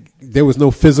 there was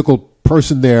no physical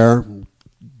person there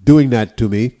doing that to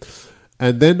me.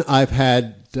 And then I've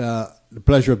had the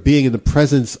pleasure of being in the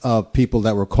presence of people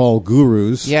that were called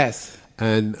gurus. Yes.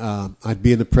 And I'd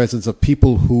be in the presence of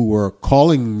people who were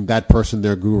calling that person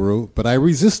their guru, but I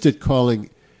resisted calling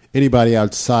anybody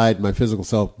outside my physical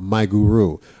self my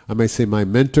guru. I may say my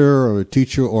mentor or a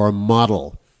teacher or a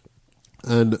model.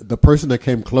 And the person that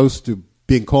came close to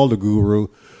being called a guru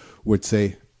would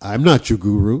say, "I'm not your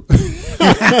guru."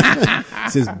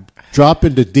 Says, drop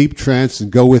into deep trance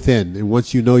and go within. And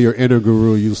once you know your inner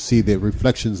guru, you'll see the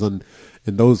reflections on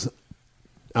and those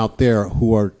out there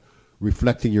who are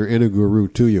reflecting your inner guru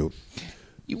to you.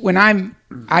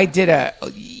 I did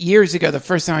years ago, the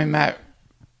first time I met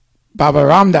Baba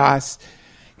Ramdas,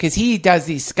 because he does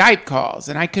these Skype calls,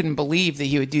 and I couldn't believe that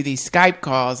he would do these Skype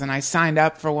calls, and I signed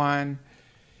up for one,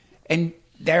 and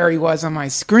there he was on my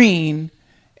screen,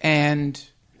 and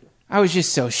I was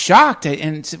just so shocked.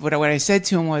 And what I said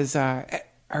to him was, "Are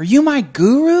you my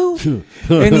guru?"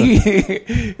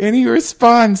 and he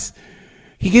responds.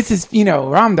 He gets this,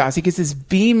 Ramdas. He gets this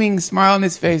beaming smile on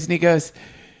his face, and he goes,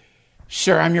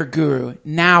 "Sure, I'm your guru.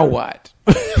 Now what?"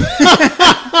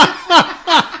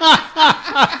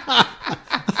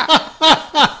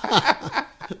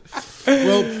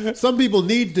 Well, some people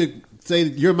need to say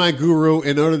you're my guru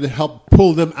in order to help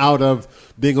pull them out of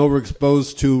being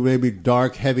overexposed to maybe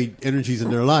dark, heavy energies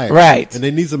in their life. Right. And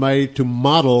they need somebody to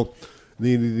model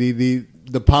the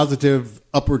positive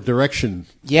upward direction.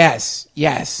 Yes.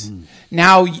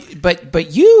 Now,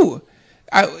 but you,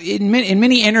 in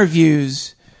many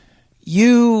interviews,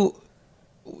 you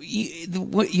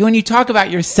when you talk about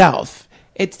yourself,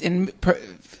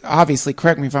 obviously,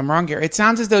 correct me if I'm wrong here, it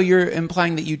sounds as though you're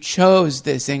implying that you chose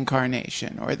this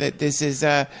incarnation, or that this is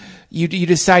you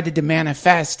decided to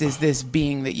manifest as this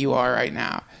being that you are right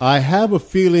now. I have a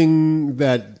feeling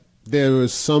that there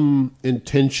was some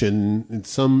intention and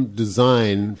some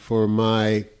design for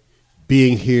my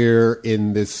being here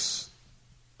in this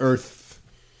earth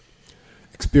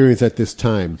experience at this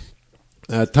time.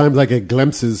 At times I get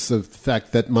glimpses of the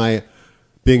fact that my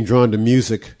being drawn to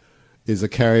music is a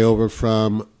carryover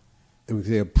from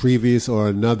a previous or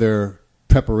another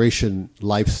preparation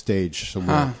life stage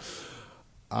somewhere.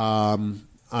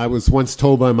 I was once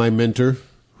told by my mentor,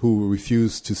 who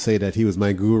refused to say that he was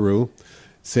my guru,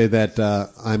 say that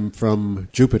I'm from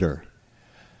Jupiter,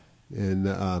 and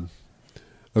a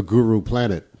guru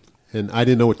planet. And I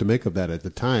didn't know what to make of that at the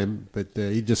time, but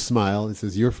he just smiled and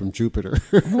says, "You're from Jupiter."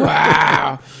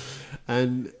 Wow.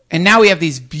 And now we have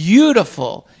these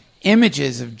beautiful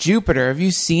images of Jupiter. Have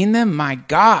you seen them? My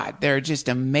God, they're just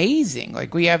amazing.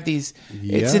 Like, we have these,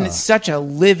 it's such a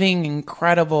living,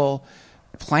 incredible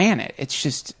planet. It's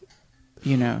just,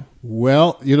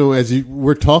 Well, as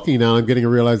we're talking now, I'm getting a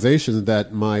realization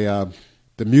that my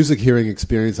the music hearing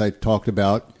experience I talked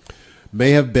about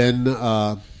may have been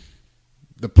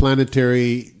the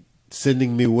planetary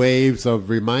sending me waves of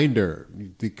reminder,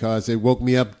 because it woke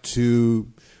me up to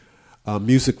a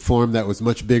music form that was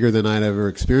much bigger than I'd ever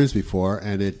experienced before,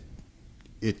 and it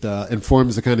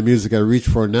informs the kind of music I reach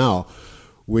for now,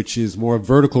 which is more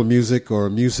vertical music, or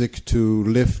music to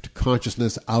lift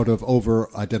consciousness out of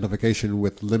over-identification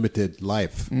with limited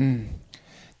life.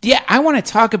 Yeah, I want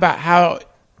to talk about how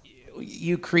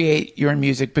you create your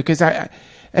music, because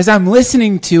as I'm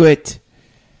listening to it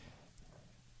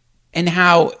and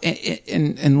how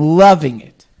and loving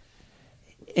it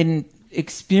and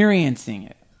experiencing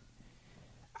it,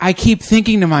 I keep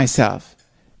thinking to myself,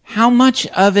 how much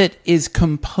of it is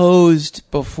composed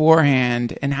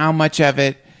beforehand and how much of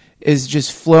it is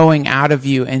just flowing out of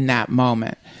you in that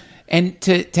moment? And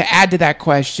to add to that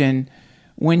question,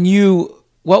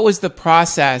 what was the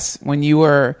process when you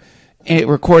were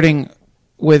recording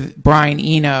with Brian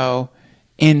Eno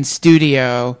in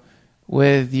studio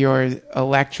with your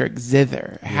electric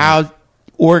zither? How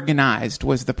organized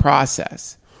was the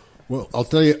process? Well, I'll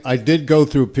tell you, I did go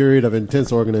through a period of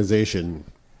intense organization,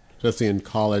 especially in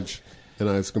college, and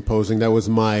I was composing. That was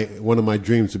one of my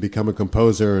dreams, to become a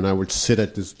composer, and I would sit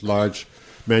at this large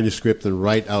manuscript and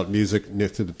write out music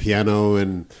next to the piano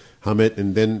and hum it,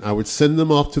 and then I would send them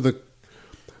off to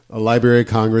a Library of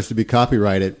Congress to be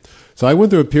copyrighted. So I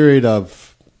went through a period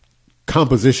of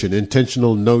composition,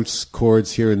 intentional notes,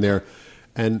 chords here and there,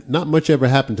 and not much ever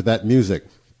happened to that music.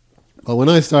 But when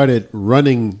I started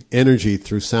running energy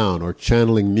through sound, or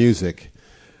channeling music,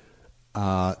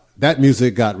 that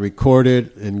music got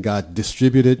recorded and got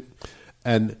distributed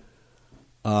and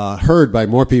heard by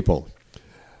more people.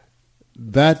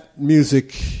 That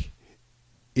music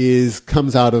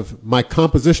comes out of my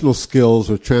compositional skills,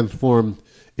 were transformed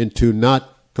into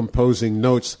not composing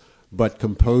notes, but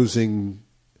composing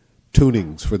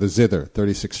tunings for the zither,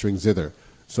 36-string zither.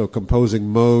 So composing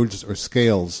modes or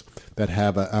scales that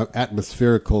have an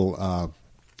atmospherical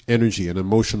energy, an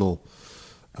emotional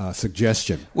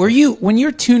suggestion. When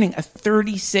you're tuning a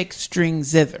 36-string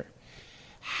zither,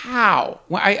 how?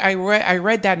 Well, I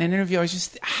read that in an interview. I was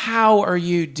just, how are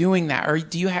you doing that? Or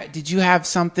did you have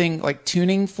something like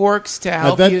tuning forks to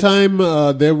help you? At that time,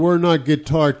 there were not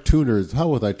guitar tuners. How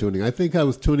was I tuning? I think I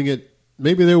was tuning it.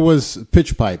 Maybe there was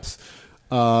pitch pipes.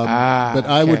 But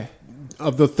I would,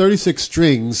 of the 36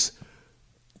 strings,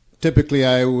 typically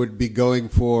I would be going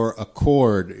for a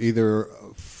chord. Either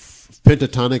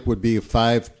pentatonic would be a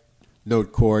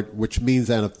 5-note chord, which means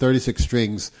out of 36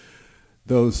 strings,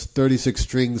 those 36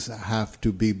 strings have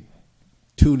to be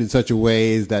tuned in such a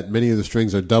way that many of the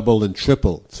strings are double and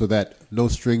triple, so that no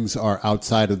strings are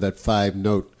outside of that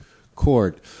 5-note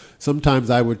chord. Sometimes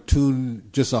I would tune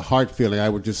just a heart feeling. I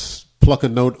would just pluck a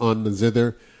note on the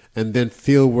zither and then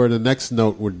feel where the next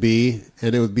note would be,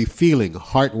 and it would be feeling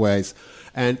heart-wise.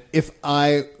 And if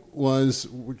I was,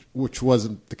 which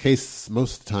wasn't the case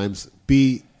most of the times,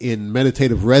 be in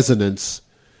meditative resonance,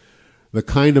 the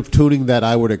kind of tuning that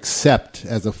I would accept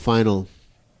as a final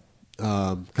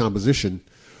composition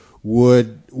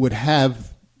would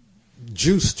have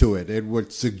juice to it. It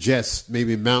would suggest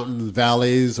maybe mountains,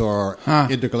 valleys, or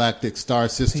intergalactic star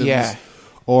systems. Yeah.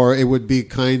 Or it would be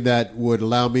kind that would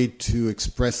allow me to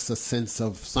express a sense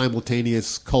of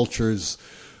simultaneous cultures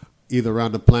either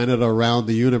around the planet or around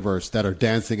the universe that are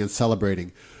dancing and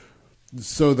celebrating.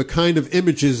 So the kind of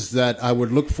images that I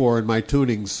would look for in my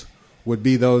tunings would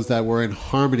be those that were in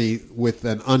harmony with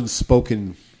an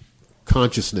unspoken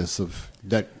consciousness of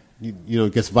that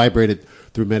gets vibrated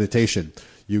through meditation.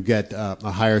 You get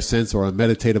a higher sense or a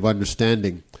meditative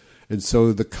understanding. And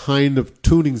so the kind of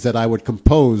tunings that I would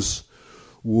compose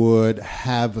would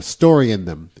have a story in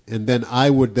them. And then I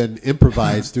would then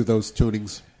improvise through those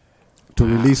tunings to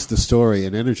release the story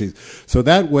and energies. So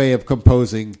that way of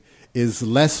composing is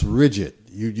less rigid.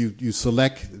 You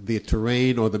select the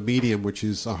terrain or the medium, which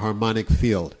is a harmonic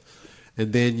field,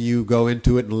 and then you go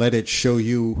into it and let it show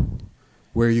you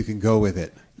where you can go with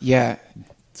it. Yeah.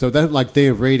 So that, like Day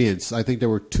of Radiance, I think there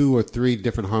were 2 or 3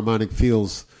 different harmonic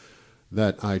fields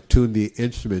that I tuned the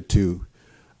instrument to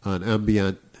on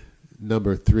Ambient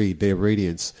number 3, Day of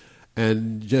Radiance,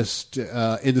 and just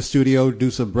in the studio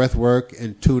do some breath work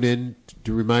and tune in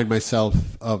to remind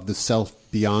myself of the self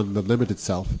beyond the limited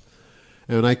self.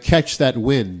 And when I catch that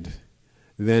wind,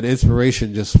 then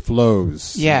inspiration just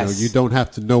flows. Yes. You don't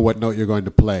have to know what note you're going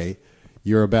to play.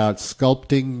 You're about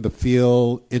sculpting the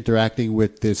feel, interacting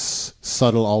with this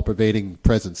subtle, all-pervading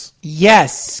presence.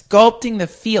 Yes, sculpting the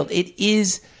field. It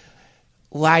is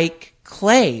like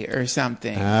clay or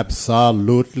something.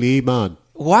 Absolutely, man.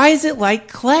 Why is it like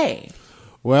clay?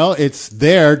 Well, it's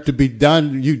there to be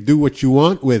done. You do what you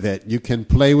want with it. You can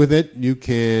play with it. You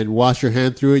can wash your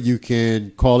hand through it. You can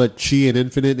call it chi and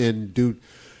infinite and do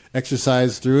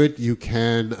exercise through it. You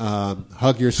can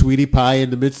hug your sweetie pie in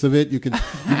the midst of it. You can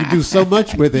do so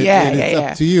much with it, and it's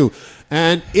up to you.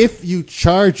 And if you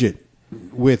charge it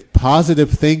with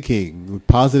positive thinking, with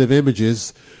positive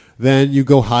images, then you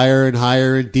go higher and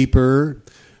higher and deeper.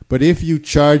 But if you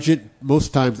charge it,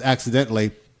 most times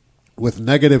accidentally, with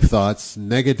negative thoughts,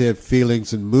 negative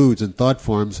feelings and moods and thought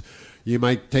forms, you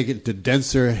might take it to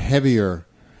denser, heavier.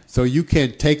 So you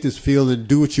can take this field and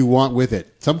do what you want with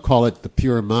it. Some call it the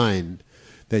pure mind,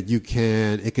 that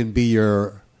it can be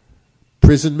your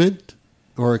imprisonment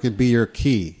or it can be your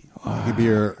key. Wow. It can be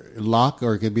your lock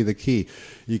or it can be the key.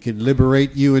 You can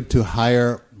liberate you into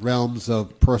higher realms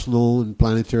of personal and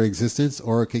planetary existence,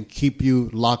 or it can keep you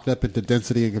locked up into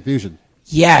density and confusion.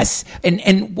 Yes.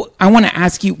 And I want to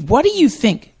ask you, what do you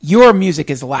think? Your music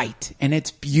is light and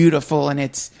it's beautiful and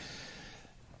it's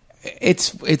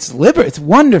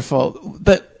wonderful.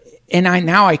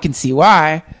 Now I can see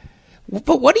why.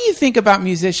 But what do you think about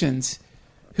musicians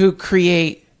who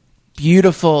create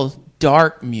beautiful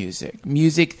dark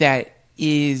music that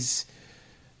is,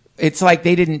 it's like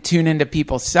they didn't tune into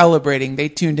people celebrating. They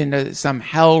tuned into some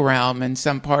hell realm and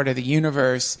some part of the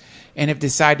universe and have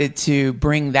decided to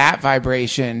bring that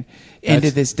vibration into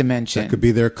this dimension. That could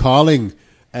be their calling,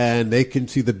 and they can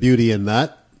see the beauty in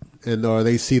that, or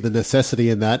they see the necessity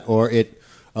in that, or it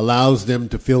allows them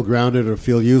to feel grounded or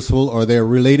feel useful, or they're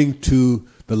relating to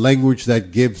the language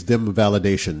that gives them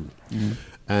validation. Mm-hmm.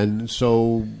 And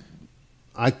so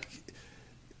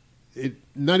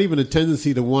not even a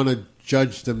tendency to want to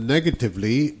judge them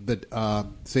negatively, but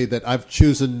say that I've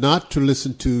chosen not to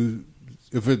listen to,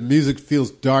 if music feels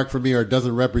dark for me or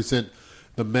doesn't represent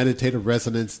the meditative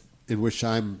resonance in which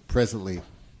I'm presently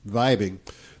vibing,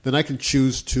 then I can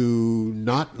choose to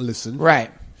not listen.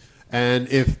 Right. And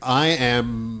if I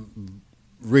am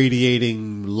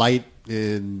radiating light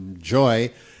and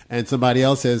joy and somebody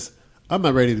else says, I'm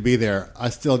not ready to be there, I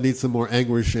still need some more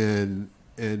anguish and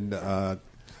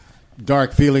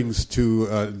dark feelings to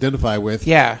identify with.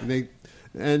 Yeah.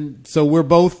 And so we're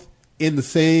both in the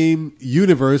same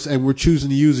universe, and we're choosing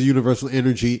to use the universal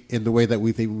energy in the way that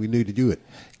we think we need to do it.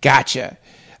 Gotcha.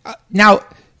 Now,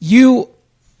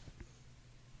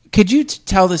 could you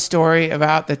tell the story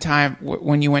about the time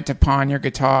when you went to pawn your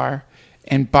guitar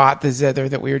and bought the zither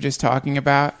that we were just talking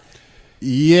about?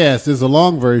 Yes, there's a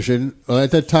long version. At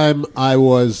that time, I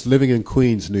was living in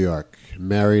Queens, New York,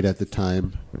 married at the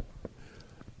time,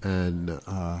 and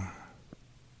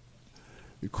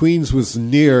Queens was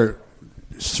near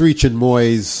Sreech and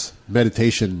Moy's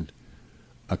meditation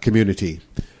community.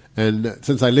 And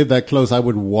since I lived that close, I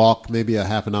would walk maybe a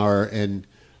half an hour and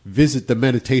visit the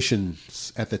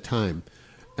meditations at the time.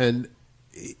 And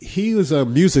he was a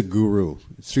music guru,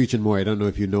 Sreech and Moy. I don't know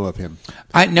if you know of him.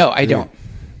 I don't.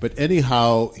 But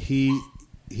anyhow, he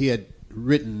had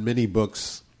written many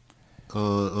books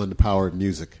on the power of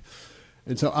music.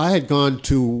 And so I had gone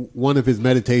to one of his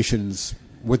meditations,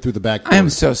 went through the back door. I am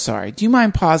so sorry. Do you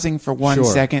mind pausing for 1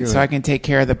 second so I can take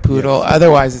care of the poodle? Yes.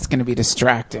 Otherwise, it's going to be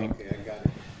distracting. Okay, I got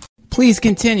it. Please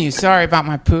continue. Sorry about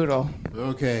my poodle.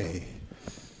 Okay.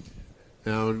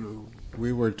 Now,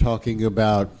 we were talking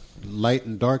about light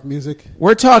and dark music.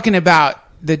 We're talking about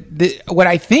the what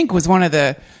I think was one of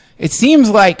the. It seems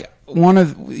like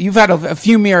you've had a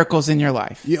few miracles in your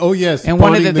life. Oh yes, and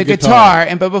one of the guitar.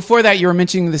 But before that, you were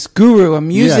mentioning this guru, a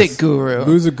music guru.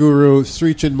 Music guru,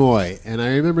 Sreech and Moy. And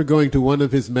I remember going to one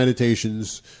of his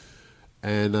meditations,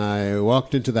 and I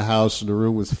walked into the house, and the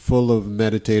room was full of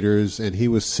meditators, and he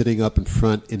was sitting up in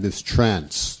front in this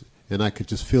trance, and I could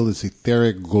just feel this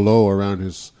etheric glow around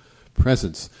his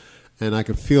presence, and I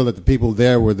could feel that the people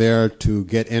there were there to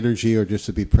get energy or just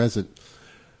to be present.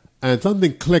 And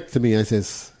something clicked to me. I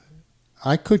says,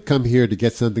 I could come here to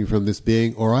get something from this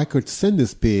being, or I could send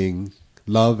this being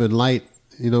love and light.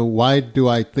 You know, why do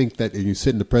I think that if you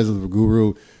sit in the presence of a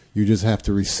guru, you just have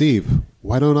to receive?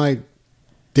 Why don't I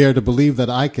dare to believe that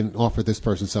I can offer this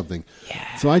person something?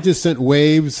 Yeah. So I just sent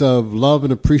waves of love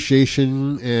and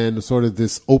appreciation and sort of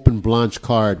this open blanche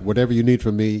card. Whatever you need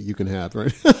from me, you can have,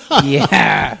 right?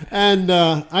 Yeah. And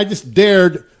I just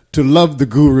dared to love the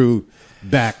guru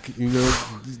back, you know.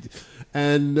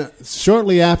 And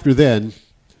shortly after then,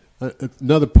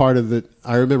 another part of it,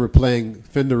 I remember playing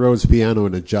Fender Rhodes piano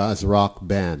in a jazz rock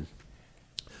band.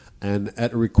 And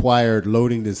it required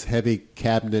loading this heavy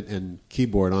cabinet and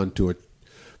keyboard onto a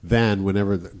van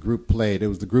whenever the group played. It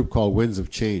was the group called Winds of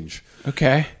Change.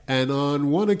 Okay. And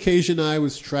on one occasion, I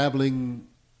was traveling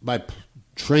by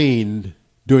train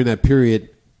during that period,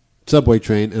 subway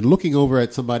train, and looking over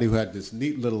at somebody who had this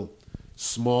neat little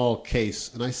small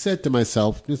case, and I said to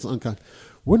myself,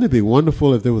 wouldn't it be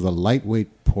wonderful if there was a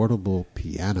lightweight portable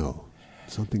piano,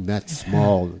 something that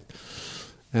small?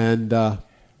 And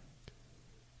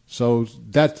so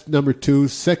that's number two.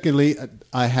 Secondly,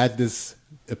 I had this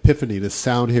epiphany, this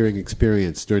sound hearing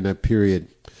experience during that period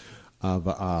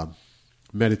of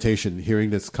meditation,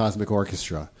 hearing this cosmic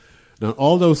orchestra. Now,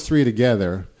 all those three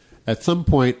together, at some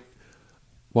point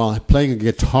while playing a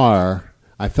guitar,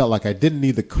 I felt like I didn't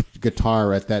need the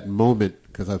guitar at that moment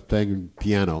because I was playing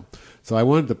piano. So I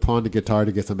wanted to pawn the guitar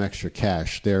to get some extra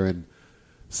cash there in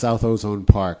South Ozone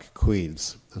Park,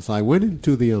 Queens. So I went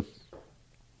into the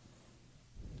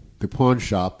pawn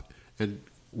shop, and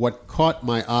what caught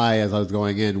my eye as I was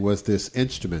going in was this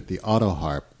instrument, the auto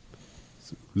harp,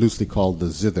 loosely called the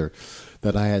zither,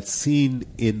 that I had seen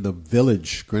in the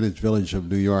village, Greenwich Village of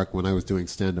New York, when I was doing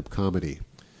stand-up comedy.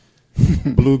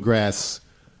 Bluegrass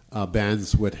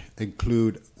bands would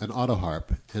include an auto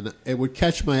harp, and it would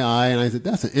catch my eye, and I said,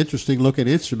 that's an interesting looking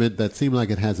instrument that seemed like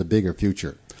it has a bigger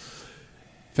future.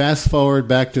 Fast forward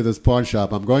back to this pawn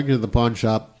shop. I'm going to the pawn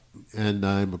shop, and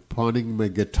I'm pawning my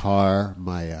guitar,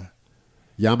 my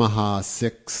Yamaha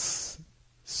 6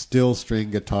 steel string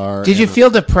guitar. Did you feel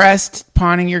depressed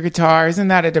pawning your guitar? Isn't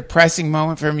that a depressing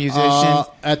moment for a musician?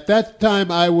 At that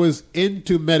time, I was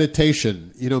into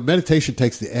meditation. You know, meditation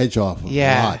takes the edge off of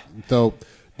a lot. So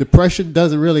depression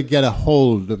doesn't really get a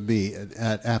hold of me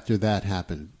after that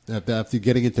happened, after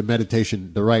getting into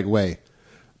meditation the right way.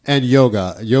 And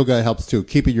yoga. Yoga helps too,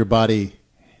 keeping your body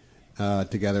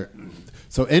together.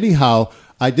 So anyhow,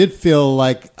 I did feel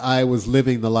like I was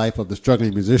living the life of the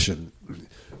struggling musician,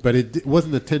 but it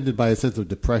wasn't attended by a sense of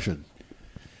depression.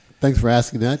 Thanks for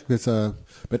asking that.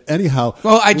 But anyhow.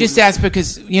 Well, I just asked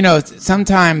because, you know,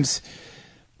 sometimes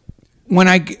when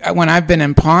I've been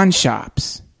in pawn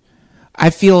shops, I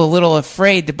feel a little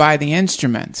afraid to buy the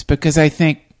instruments because I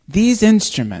think these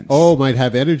instruments might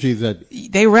have energy that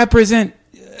they represent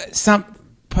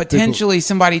potentially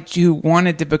somebody who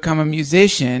wanted to become a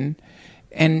musician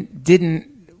and didn't,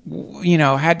 you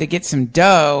know, had to get some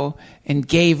dough and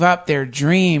gave up their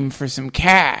dream for some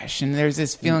cash. And there's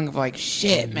this feeling of like,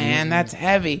 shit, man, that's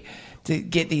heavy to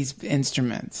get these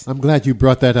instruments. I'm glad you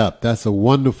brought that up. That's a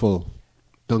wonderful,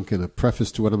 Duncan, a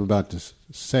preface to what I'm about to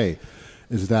say.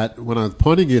 Is that when I was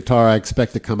pawning a guitar, I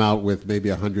expect to come out with maybe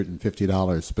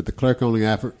 $150, but the clerk only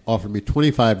offered me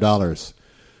 $25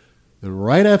 And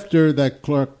right after that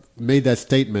clerk made that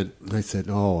statement, I said,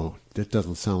 oh, that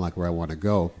doesn't sound like where I want to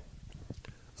go.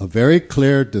 A very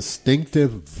clear,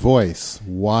 distinctive voice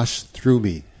washed through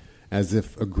me as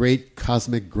if a great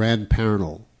cosmic grand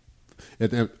parental.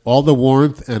 All the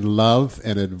warmth and love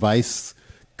and advice,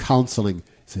 counseling,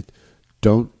 said,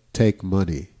 don't take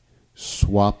money.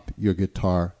 Swap your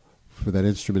guitar for that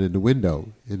instrument in the window.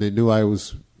 And they knew I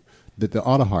was the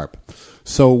auto harp.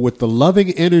 So with the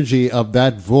loving energy of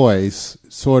that voice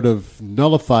sort of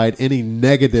nullified any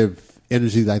negative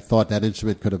energy that I thought that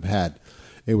instrument could have had.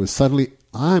 It was suddenly,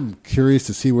 I'm curious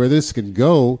to see where this can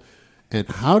go. And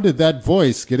how did that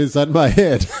voice get inside my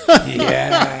head?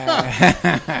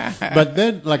 Yeah. But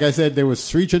then, like I said, there was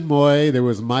Sreech and Moy. There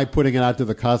was my putting it out to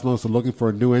the cosmos and looking for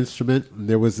a new instrument. And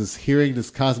there was this hearing this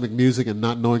cosmic music and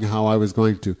not knowing how I was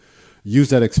going to use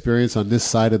that experience on this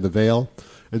side of the veil.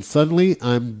 And suddenly,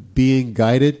 I'm being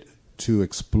guided to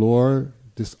explore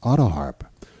this auto harp.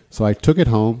 So I took it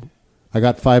home. I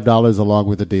got $5 along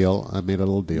with the deal. I made a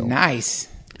little deal. Nice.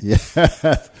 Yeah.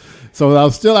 So I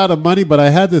was still out of money, but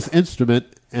I had this instrument,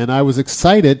 and I was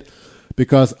excited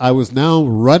because I was now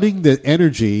running the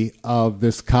energy of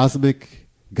this cosmic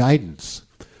guidance.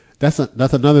 That's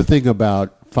another thing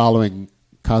about following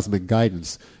cosmic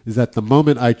guidance, is that the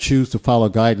moment I choose to follow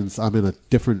guidance, I'm in a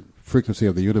different frequency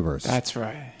of the universe. That's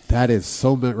right. That is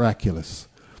so miraculous.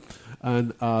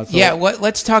 And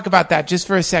let's talk about that just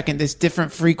for a second. This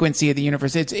different frequency of the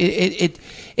universe.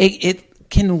 It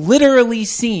can literally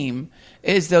seem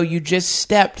as though you just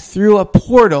stepped through a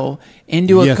portal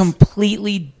into a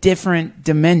completely different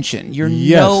dimension. You're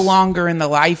no longer in the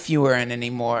life you were in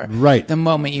anymore. Right. The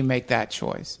moment you make that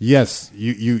choice. Yes,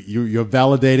 you're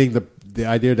validating the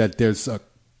idea that there's a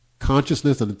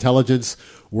consciousness and intelligence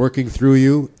working through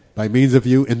you by means of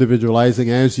you, individualizing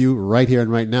as you right here and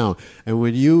right now. And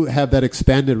when you have that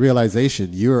expanded realization,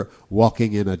 you're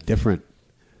walking in a different,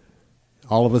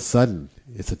 all of a sudden,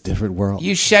 it's a different world.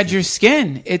 You shed your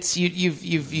skin. It's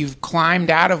you've climbed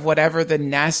out of whatever the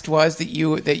nest was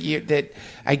that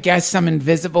I guess some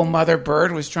invisible mother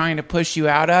bird was trying to push you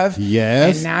out of.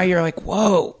 Yes. And now you're like,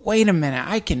 whoa, wait a minute.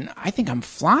 I think I'm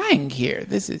flying here.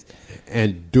 This is.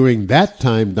 And during that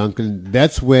time, Duncan,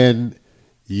 that's when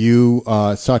you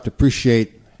start to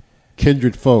appreciate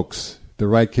kindred folks, the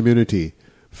right community,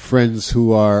 friends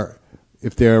who are,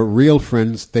 if they're real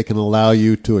friends, they can allow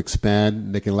you to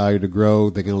expand, they can allow you to grow,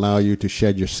 they can allow you to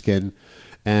shed your skin.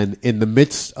 And in the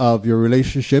midst of your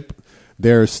relationship,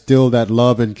 there's still that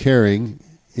love and caring,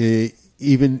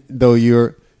 even though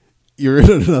you're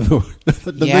in another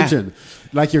dimension. Yeah.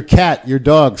 Like your cat, your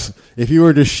dogs. If you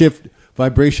were to shift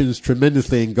vibrations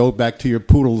tremendously and go back to your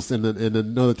poodles in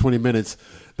another 20 minutes,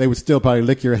 they would still probably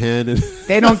lick your hand.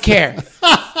 They don't care.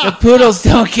 The poodles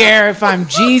don't care if I'm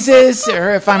Jesus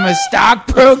or if I'm a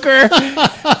stockbroker.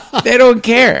 They don't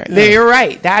care. Yeah. You're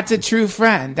right. That's a true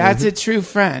friend. That's a true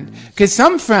friend. Because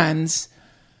some friends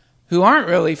who aren't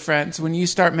really friends, when you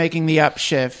start making the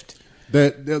upshift,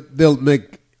 they'll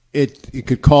make it. You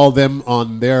could call them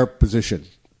on their position.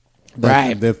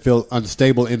 Right. They feel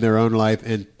unstable in their own life,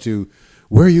 and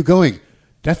where are you going?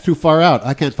 That's too far out.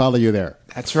 I can't follow you there.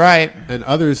 That's right. And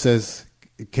others says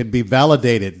it can be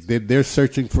validated. They're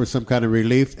searching for some kind of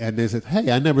relief, and they said,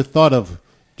 hey, I never thought of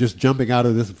just jumping out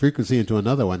of this frequency into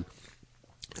another one.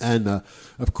 And,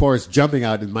 of course, jumping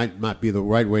out, it might not be the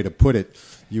right way to put it.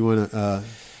 You want to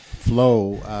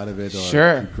flow out of it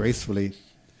or gracefully.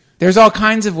 There's all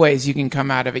kinds of ways you can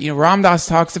come out of it. Ram Dass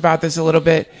talks about this a little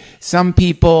bit. Some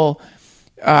people,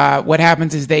 what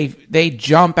happens is they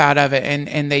jump out of it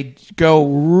and they go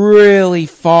really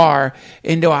far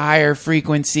into a higher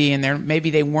frequency, and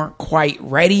maybe they weren't quite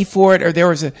ready for it, or there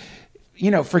was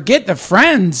forget the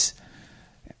friends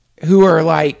who are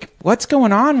like, what's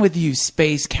going on with you,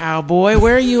 space cowboy?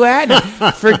 Where are you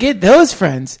at? Forget those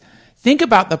friends. Think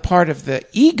about the part of the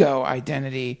ego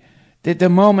identity that the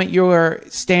moment you're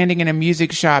standing in a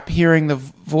music shop hearing the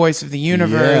voice of the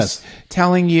universe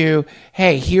telling you,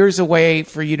 hey, here's a way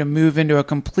for you to move into a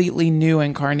completely new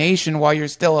incarnation while you're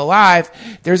still alive,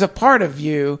 there's a part of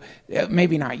you,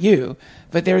 maybe not you,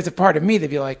 but there's a part of me that'd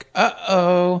be like,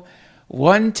 uh-oh,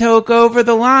 one toke over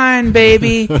the line,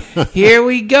 baby. Here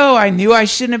we go. I knew I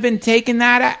shouldn't have been taking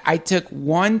that. I took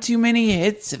one too many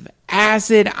hits of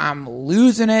acid. I'm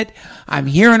losing it. I'm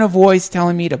hearing a voice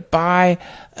telling me to buy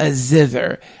a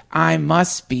zither. I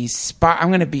must be I'm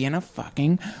going to be in a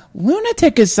fucking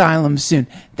lunatic asylum soon.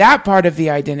 That part of the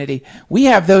identity. We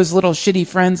have those little shitty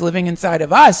friends living inside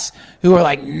of us who are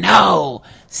like, no,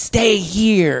 stay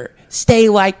here. Stay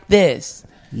like this.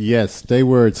 Yes, stay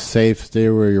where it's safe, stay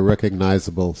where you're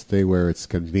recognizable, stay where it's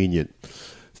convenient.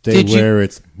 Stay where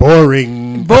it's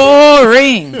boring.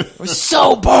 Boring. It was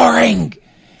so boring.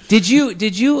 Did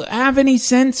you have any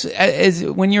sense as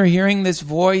when you're hearing this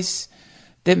voice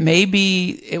that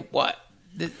maybe it what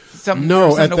something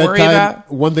at to that worry time,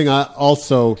 about? one thing I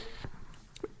also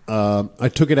I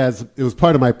took it as it was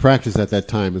part of my practice at that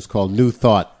time. It's called New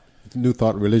Thought. New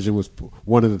Thought religion was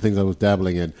one of the things I was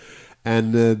dabbling in,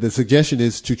 and the suggestion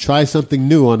is to try something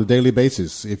new on a daily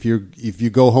basis. If you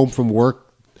go home from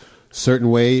work a certain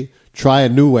way, try a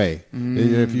new way.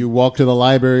 If you walk to the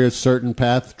library a certain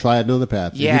path, try another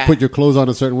path. Yeah. If you put your clothes on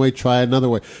a certain way, try another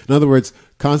way. In other words,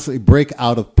 constantly break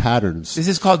out of patterns. This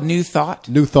is called New Thought?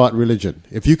 New Thought religion.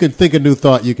 If you can think a new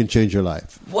thought, you can change your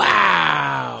life.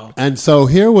 Wow. And so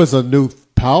here was a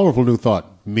powerful new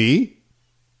thought. Me?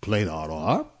 Play the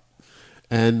harp?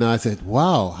 And I said,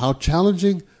 wow, how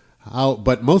challenging.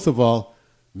 But most of all,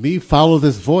 me follow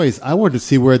this voice. I wanted to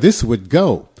see where this would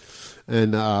go.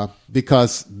 And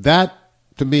because that,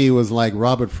 to me, was like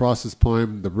Robert Frost's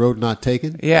poem, The Road Not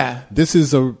Taken. Yeah. This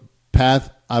is a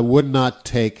path I would not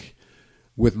take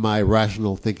with my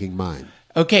rational thinking mind.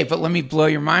 Okay, but let me blow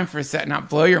your mind for a second. Not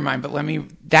blow your mind, but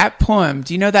that poem,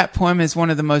 do you know that poem is one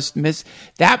of the most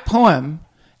that poem,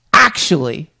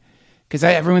 actually, because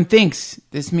everyone thinks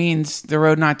this means the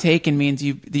road not taken means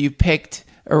you picked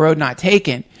a road not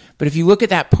taken. But if you look at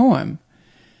that poem,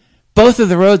 both of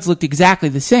the roads looked exactly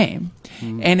the same.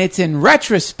 And it's in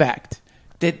retrospect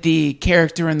that the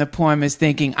character in the poem is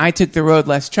thinking, I took the road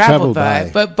less traveled by.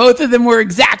 But both of them were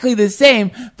exactly the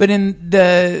same. But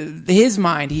in his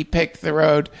mind, he picked the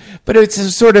road. But it's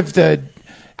sort of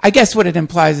I guess what it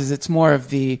implies is it's more of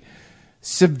the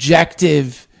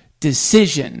subjective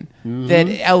decision that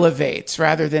elevates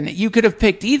rather than you could have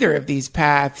picked either of these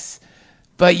paths.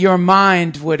 But your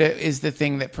mind is the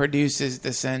thing that produces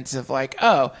the sense of like,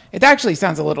 oh, it actually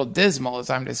sounds a little dismal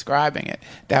as I'm describing it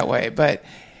that way. But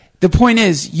the point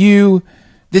is,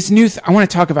 I want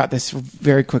to talk about this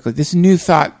very quickly. This new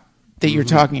thought that you're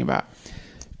talking about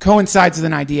coincides with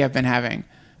an idea I've been having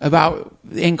about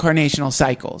incarnational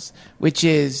cycles, which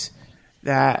is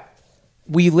that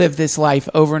we live this life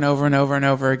over and over and over and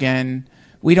over again.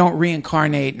 We don't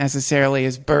reincarnate necessarily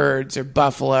as birds or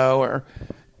buffalo or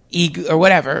eagle or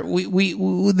whatever. We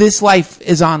this life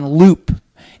is on loop,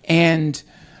 and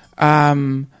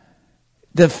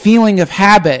the feeling of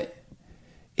habit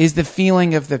is the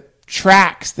feeling of the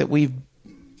tracks that we've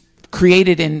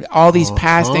created in all these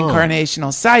past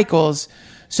incarnational cycles.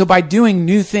 So by doing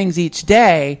new things each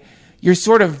day, you're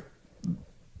sort of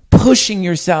pushing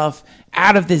yourself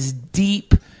out of this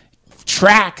deep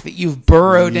track that you've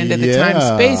burrowed into the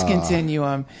time-space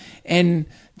continuum. And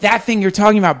that thing you're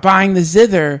talking about, buying the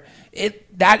zither,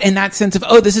 that sense of,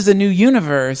 oh, this is a new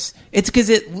universe, it's because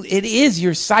it is,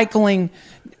 you're cycling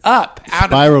up.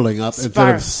 Spiraling up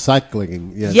instead of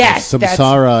cycling. Yes.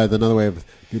 Samsara is another way of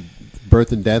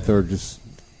birth and death, or just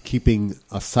keeping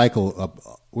a cycle,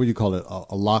 what do you call it,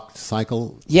 a locked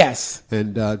cycle? Yes.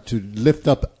 And to lift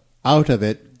up out of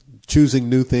it, choosing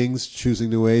new things, choosing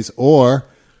new ways, or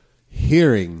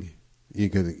hearing. You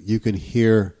can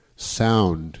hear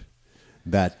sound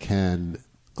that can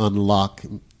unlock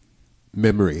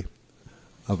memory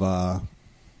of a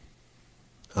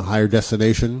higher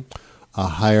destination, a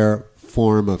higher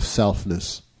form of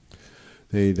selfness.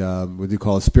 What you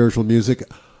call it, spiritual music,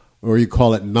 or you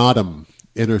call it nadam,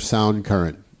 inner sound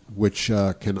current, which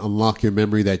can unlock your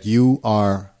memory that you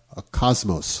are a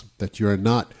cosmos, that you are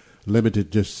not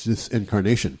limited to just this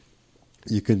incarnation.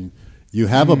 You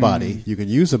have a body, you can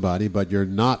use a body, but you're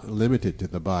not limited to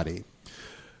the body.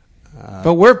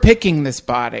 But we're picking this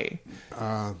body.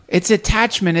 It's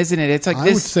attachment, isn't it? It's like I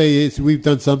would say we've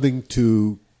done something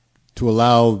to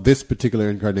allow this particular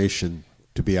incarnation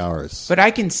to be ours. But I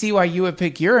can see why you would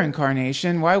pick your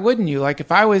incarnation. Why wouldn't you? Like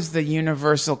if I was the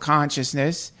universal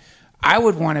consciousness, I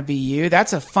would want to be you.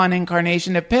 That's a fun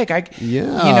incarnation to pick.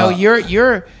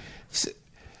 You're.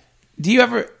 Do you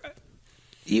ever?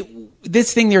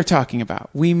 This thing you're talking about,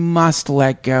 we must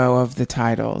let go of the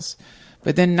titles,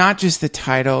 but then not just the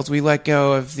titles. We let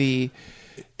go of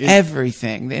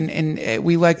everything, and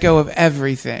we let go of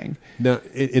everything. Now,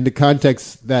 in the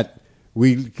context that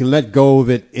we can let go of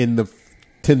it in the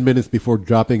 10 minutes before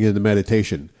dropping into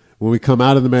meditation. When we come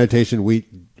out of the meditation,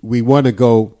 we want to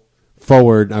go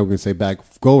forward, I'm going to say back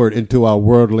forward into our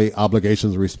worldly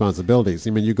obligations and responsibilities.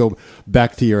 I mean, you go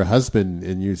back to your husband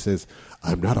and you says,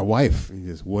 I'm not a wife. And he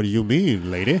says, what do you mean,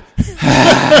 lady?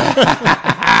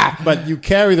 But you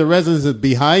carry the resonance of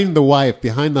behind the wife,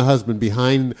 behind the husband,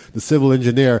 behind the civil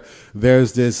engineer,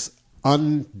 there's this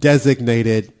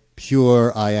undesignated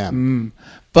pure I am.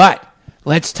 But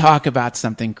let's talk about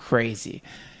something crazy.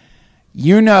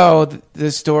 You know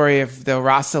the story of the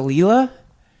Rasa Leela?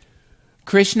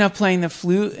 Krishna playing the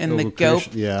flute and the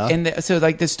goat. Yeah. And so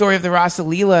like the story of the Rasa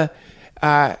Leela,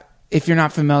 if you're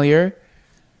not familiar,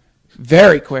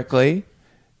 very quickly,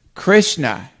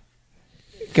 Krishna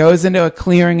goes into a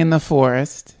clearing in the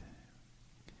forest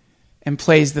and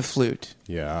plays the flute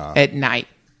at night.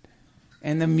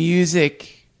 And the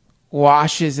music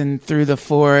washes in through the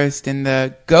forest, and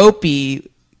the gopi,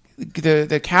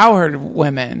 the cowherd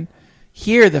women,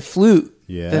 hear the flute,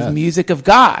 the music of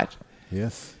God.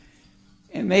 Yes.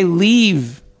 And they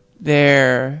leave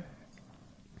their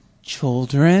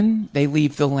children, they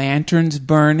leave the lanterns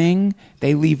burning,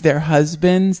 they leave their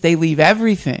husbands, they leave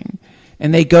everything.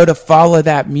 And they go to follow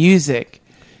that music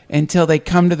until they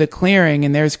come to the clearing,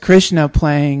 and there's Krishna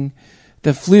playing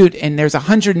the flute, and there's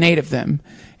 108 of them.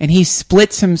 And he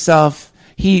splits himself.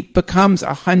 He becomes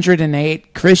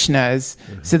 108 Krishnas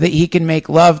so that he can make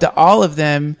love to all of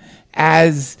them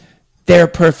as their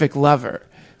perfect lover.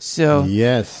 So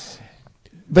yes.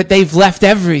 But they've left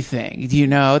everything, you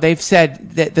know. They've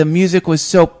said that the music was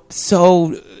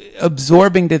so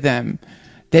absorbing to them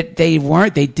that they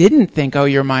didn't think, oh,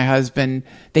 you're my husband.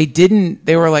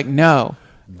 They were like, no.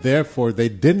 Therefore, they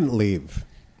didn't leave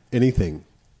anything.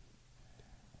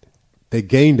 They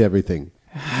gained everything.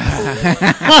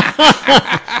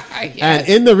 Yes. And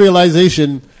in the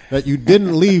realization that you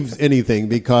didn't leave anything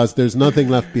because there's nothing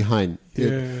left behind.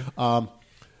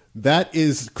 That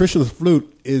is, Krishna's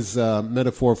flute is a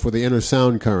metaphor for the inner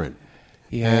sound current.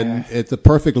 Yeah. And it's a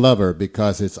perfect lover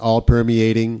because it's all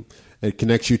permeating. It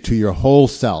connects you to your whole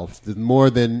self. More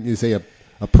than, you say,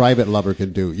 a private lover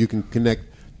can do. You can connect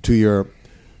to your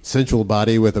sensual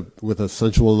body with a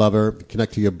sensual lover,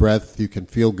 connect to your breath. You can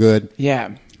feel good.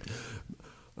 Yeah.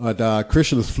 But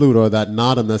Krishna's flute, or that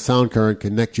nadam, the sound current,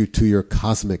 connect you to your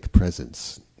cosmic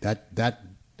presence. That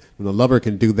when a lover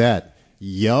can do that,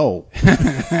 yo,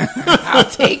 I'll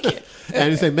take it.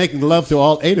 And you say making love to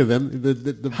all 8 of them.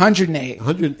 The 108.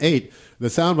 108. The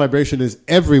sound vibration is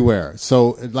everywhere.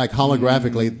 So, like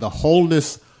holographically, the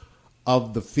wholeness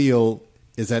of the field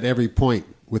is at every point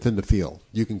within the field.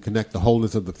 You can connect the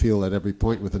wholeness of the field at every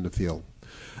point within the field.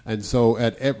 And so,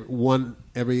 at every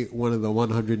one of the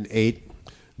 108.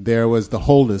 There was the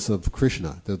wholeness of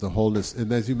Krishna. There's the wholeness.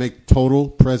 And as you make total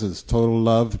presence, total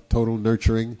love, total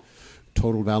nurturing,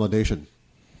 total validation.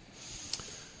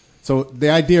 So the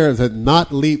idea is that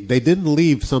they didn't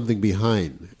leave something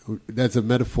behind. That's a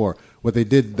metaphor. What they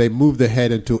did, they moved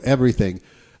ahead into everything.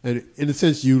 And in a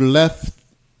sense, you left,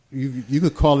 you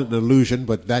could call it an illusion,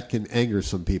 but that can anger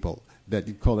some people, that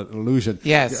you call it an illusion.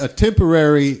 Yes. A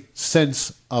temporary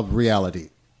sense of reality.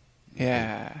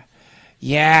 Yeah.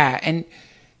 Yeah. And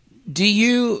do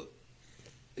you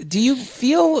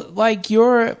feel like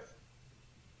you're,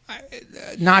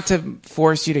 not to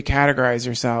force you to categorize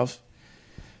yourself,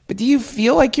 but do you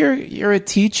feel like you're a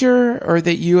teacher, or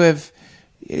that you have,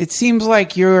 it seems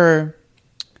like you're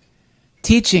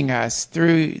teaching us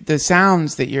through the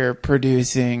sounds that you're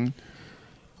producing?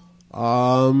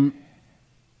 In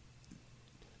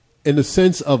the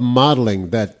sense of modeling,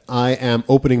 that I am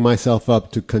opening myself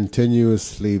up to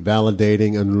continuously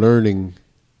validating and learning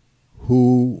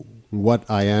what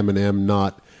I am and am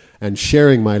not, and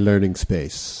sharing my learning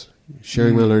space.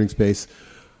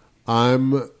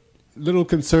 I'm a little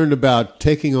concerned about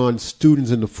taking on students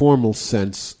in the formal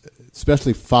sense,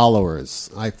 especially followers.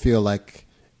 I feel like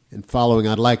in following,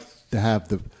 I'd like to have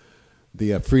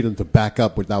the freedom to back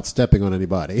up without stepping on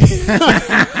anybody. That's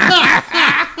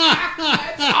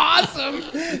awesome.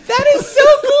 That is so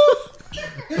cool.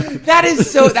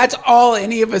 That's all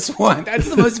any of us want. That's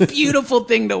the most beautiful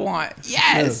thing to want.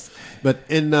 Yes. But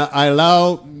I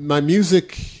allow my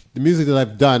music, the music that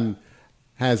I've done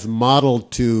has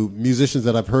modeled to musicians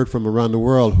that I've heard from around the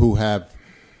world who have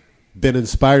been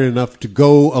inspired enough to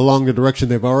go along the direction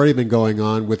they've already been going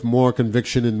on with more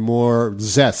conviction and more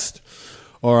zest,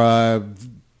 or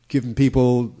giving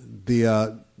people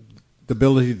the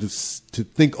ability to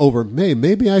think over,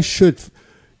 maybe I should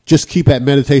just keep at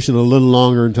meditation a little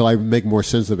longer until I make more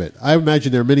sense of it. I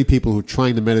imagine there are many people who are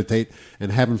trying to meditate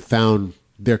and haven't found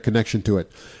their connection to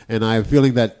it. And I have a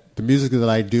feeling that the music that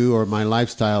I do or my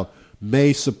lifestyle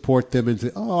may support them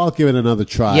into, I'll give it another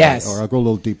try. Yes. Or I'll go a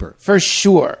little deeper. For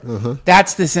sure.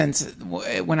 That's the sense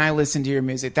when I listen to your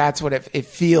music. That's what it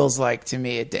feels like to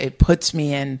me. It puts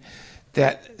me in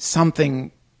that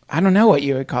something, I don't know what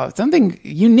you would call it, something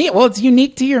unique. Well, it's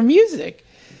unique to your music.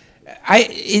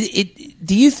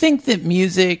 Do you think that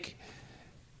music,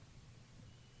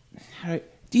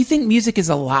 do you think music is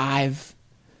alive?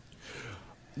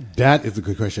 That is a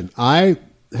good question. I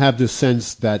have this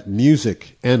sense that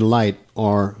music and light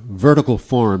are vertical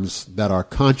forms that are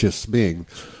conscious being.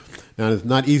 Now, it's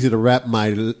not easy to wrap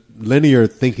my linear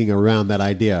thinking around that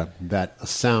idea that a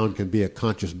sound can be a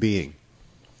conscious being.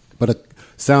 But a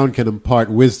sound can impart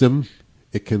wisdom,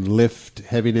 it can lift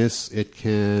heaviness, it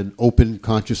can open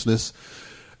consciousness,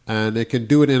 and it can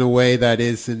do it in a way that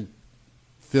isn't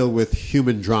filled with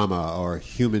human drama or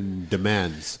human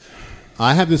demands.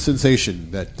 I have the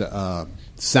sensation that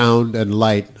sound and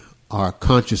light are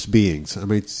conscious beings. I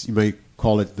mean, you may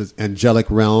call it the angelic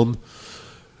realm,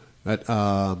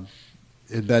 that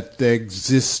they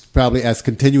exist probably as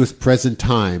continuous present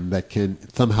time that can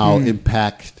somehow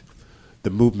impact the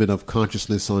movement of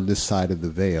consciousness on this side of the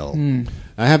veil.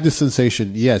 I have this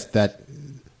sensation, yes, that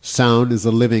sound is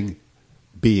a living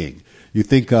being. You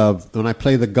think of, when I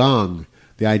play the gong,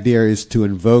 the idea is to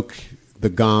invoke the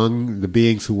gong, the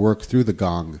beings who work through the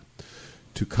gong,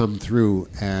 to come through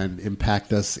and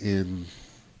impact us in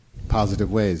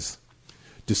positive ways,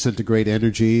 disintegrate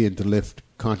energy and to lift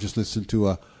consciousness into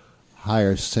a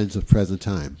higher sense of present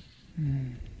time.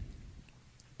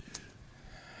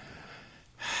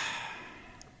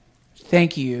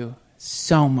 Thank you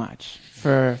so much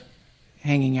for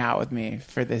hanging out with me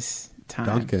for this time.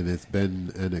 Duncan, it's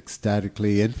been an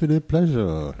ecstatically infinite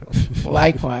pleasure.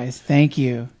 Likewise, thank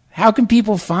you. How can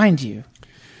people find you?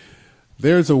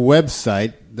 There's a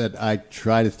website that I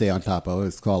try to stay on top of.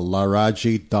 It's called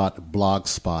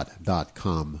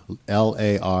laraaji.blogspot.com,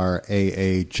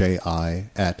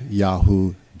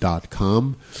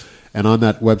 laraaji@yahoo.com. And on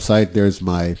that website, there's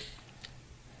my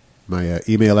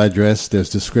email address. There's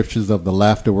descriptions of the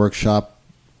laughter workshop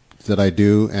that I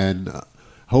do, and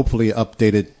hopefully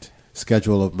updated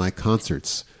schedule of my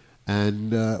concerts,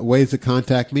 and ways to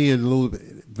contact me, and a little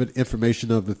bit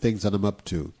information of the things that I'm up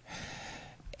to.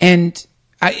 And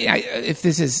I, if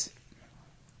this is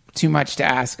too much to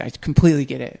ask, I completely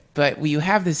get it. But you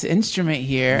have this instrument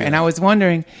here, and I was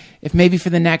wondering if maybe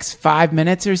for the next 5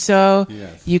 minutes or so,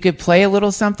 you could play a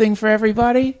little something for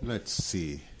everybody. Let's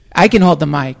see. I can hold the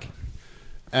mic.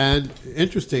 And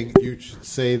interesting, you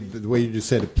say the way you just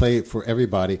said to play it for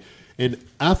everybody. In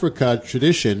Africa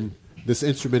tradition, this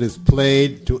instrument is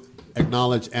played to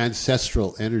acknowledge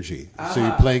ancestral energy. So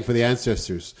you're playing for the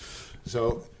ancestors.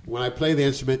 So when I play the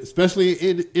instrument, especially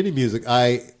in any music,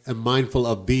 I am mindful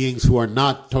of beings who are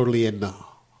not totally in the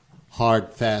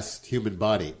hard, fast human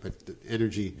body, but the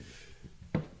energy.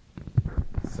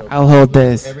 So I'll hold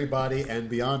this. Everybody and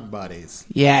beyond bodies.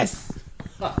 Yes.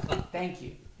 Thank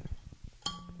you.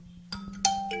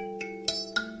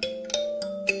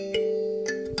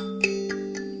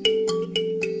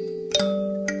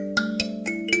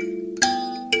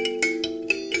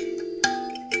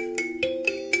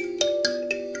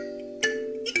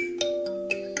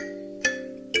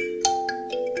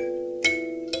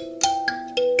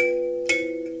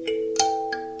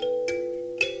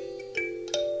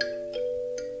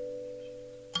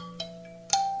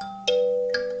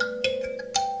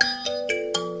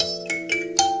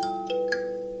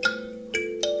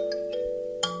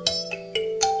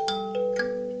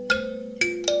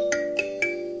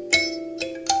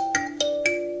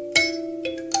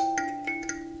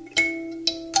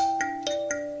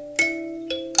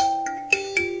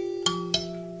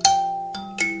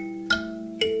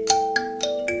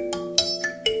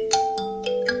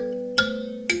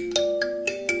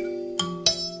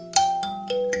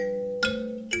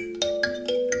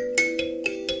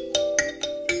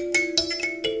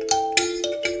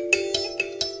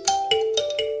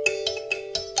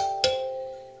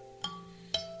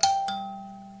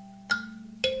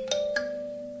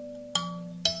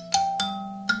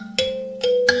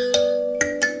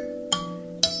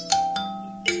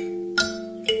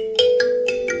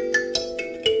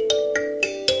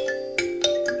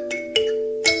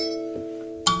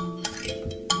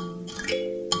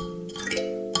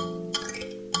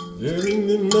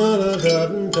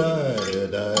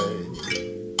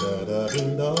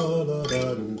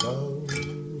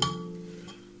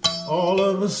 All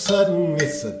of a sudden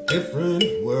it's a different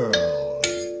world.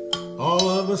 All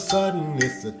of a sudden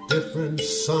it's a different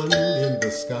sun in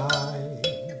the sky.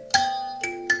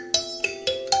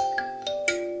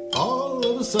 All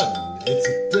of a sudden it's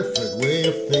a different way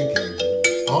of thinking.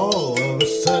 All of a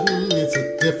sudden it's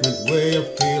a different way of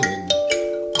feeling.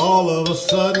 All of a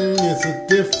sudden it's a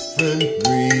different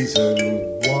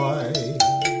reason why.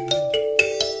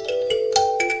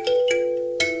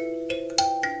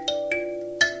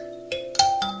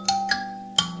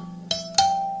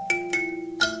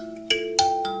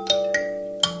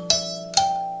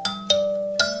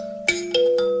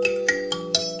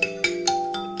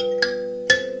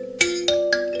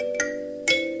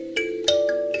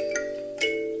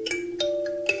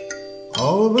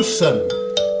 of a sudden,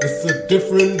 it's a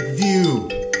different view.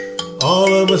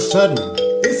 All of a sudden,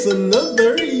 it's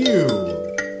another you.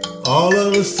 All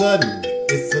of a sudden,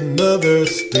 it's another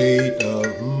state of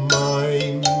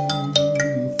mind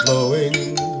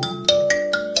flowing.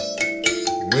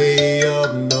 Way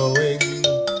of knowing,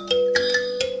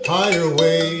 higher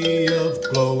way of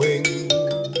glowing.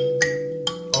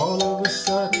 All of a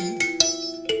sudden.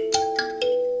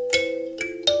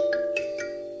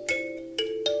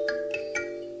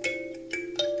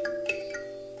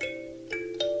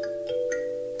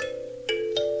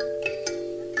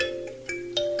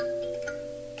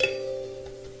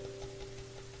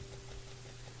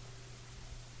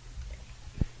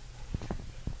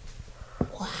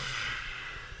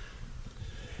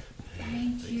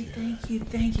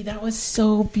 Thank you. That was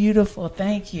so beautiful.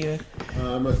 Thank you.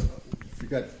 I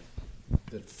forgot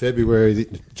that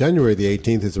January the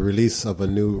 18th is the release of a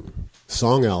new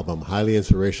song album, highly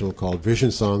inspirational, called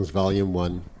Vision Songs Volume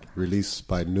 1, released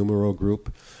by Numero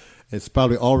Group. It's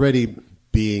probably already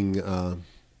being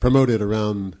promoted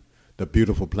around the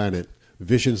beautiful planet.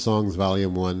 Vision Songs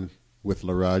Volume 1 with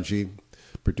Laraaji,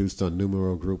 produced on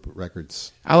Numero Group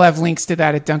Records. I'll have links to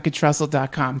that at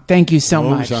DuncanTrussell.com. Thank you so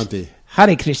much. Shanti.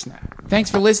 Hare Krishna.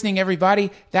 Thanks for listening,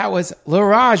 everybody. That was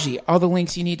Laraaji. All the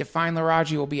links you need to find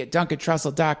Laraaji will be at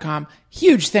DuncanTrussell.com.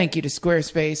 Huge thank you to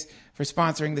Squarespace for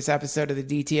sponsoring this episode of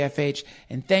the DTFH.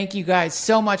 And thank you guys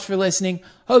so much for listening.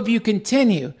 Hope you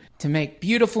continue to make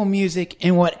beautiful music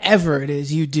in whatever it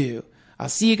is you do. I'll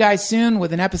see you guys soon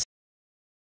with an episode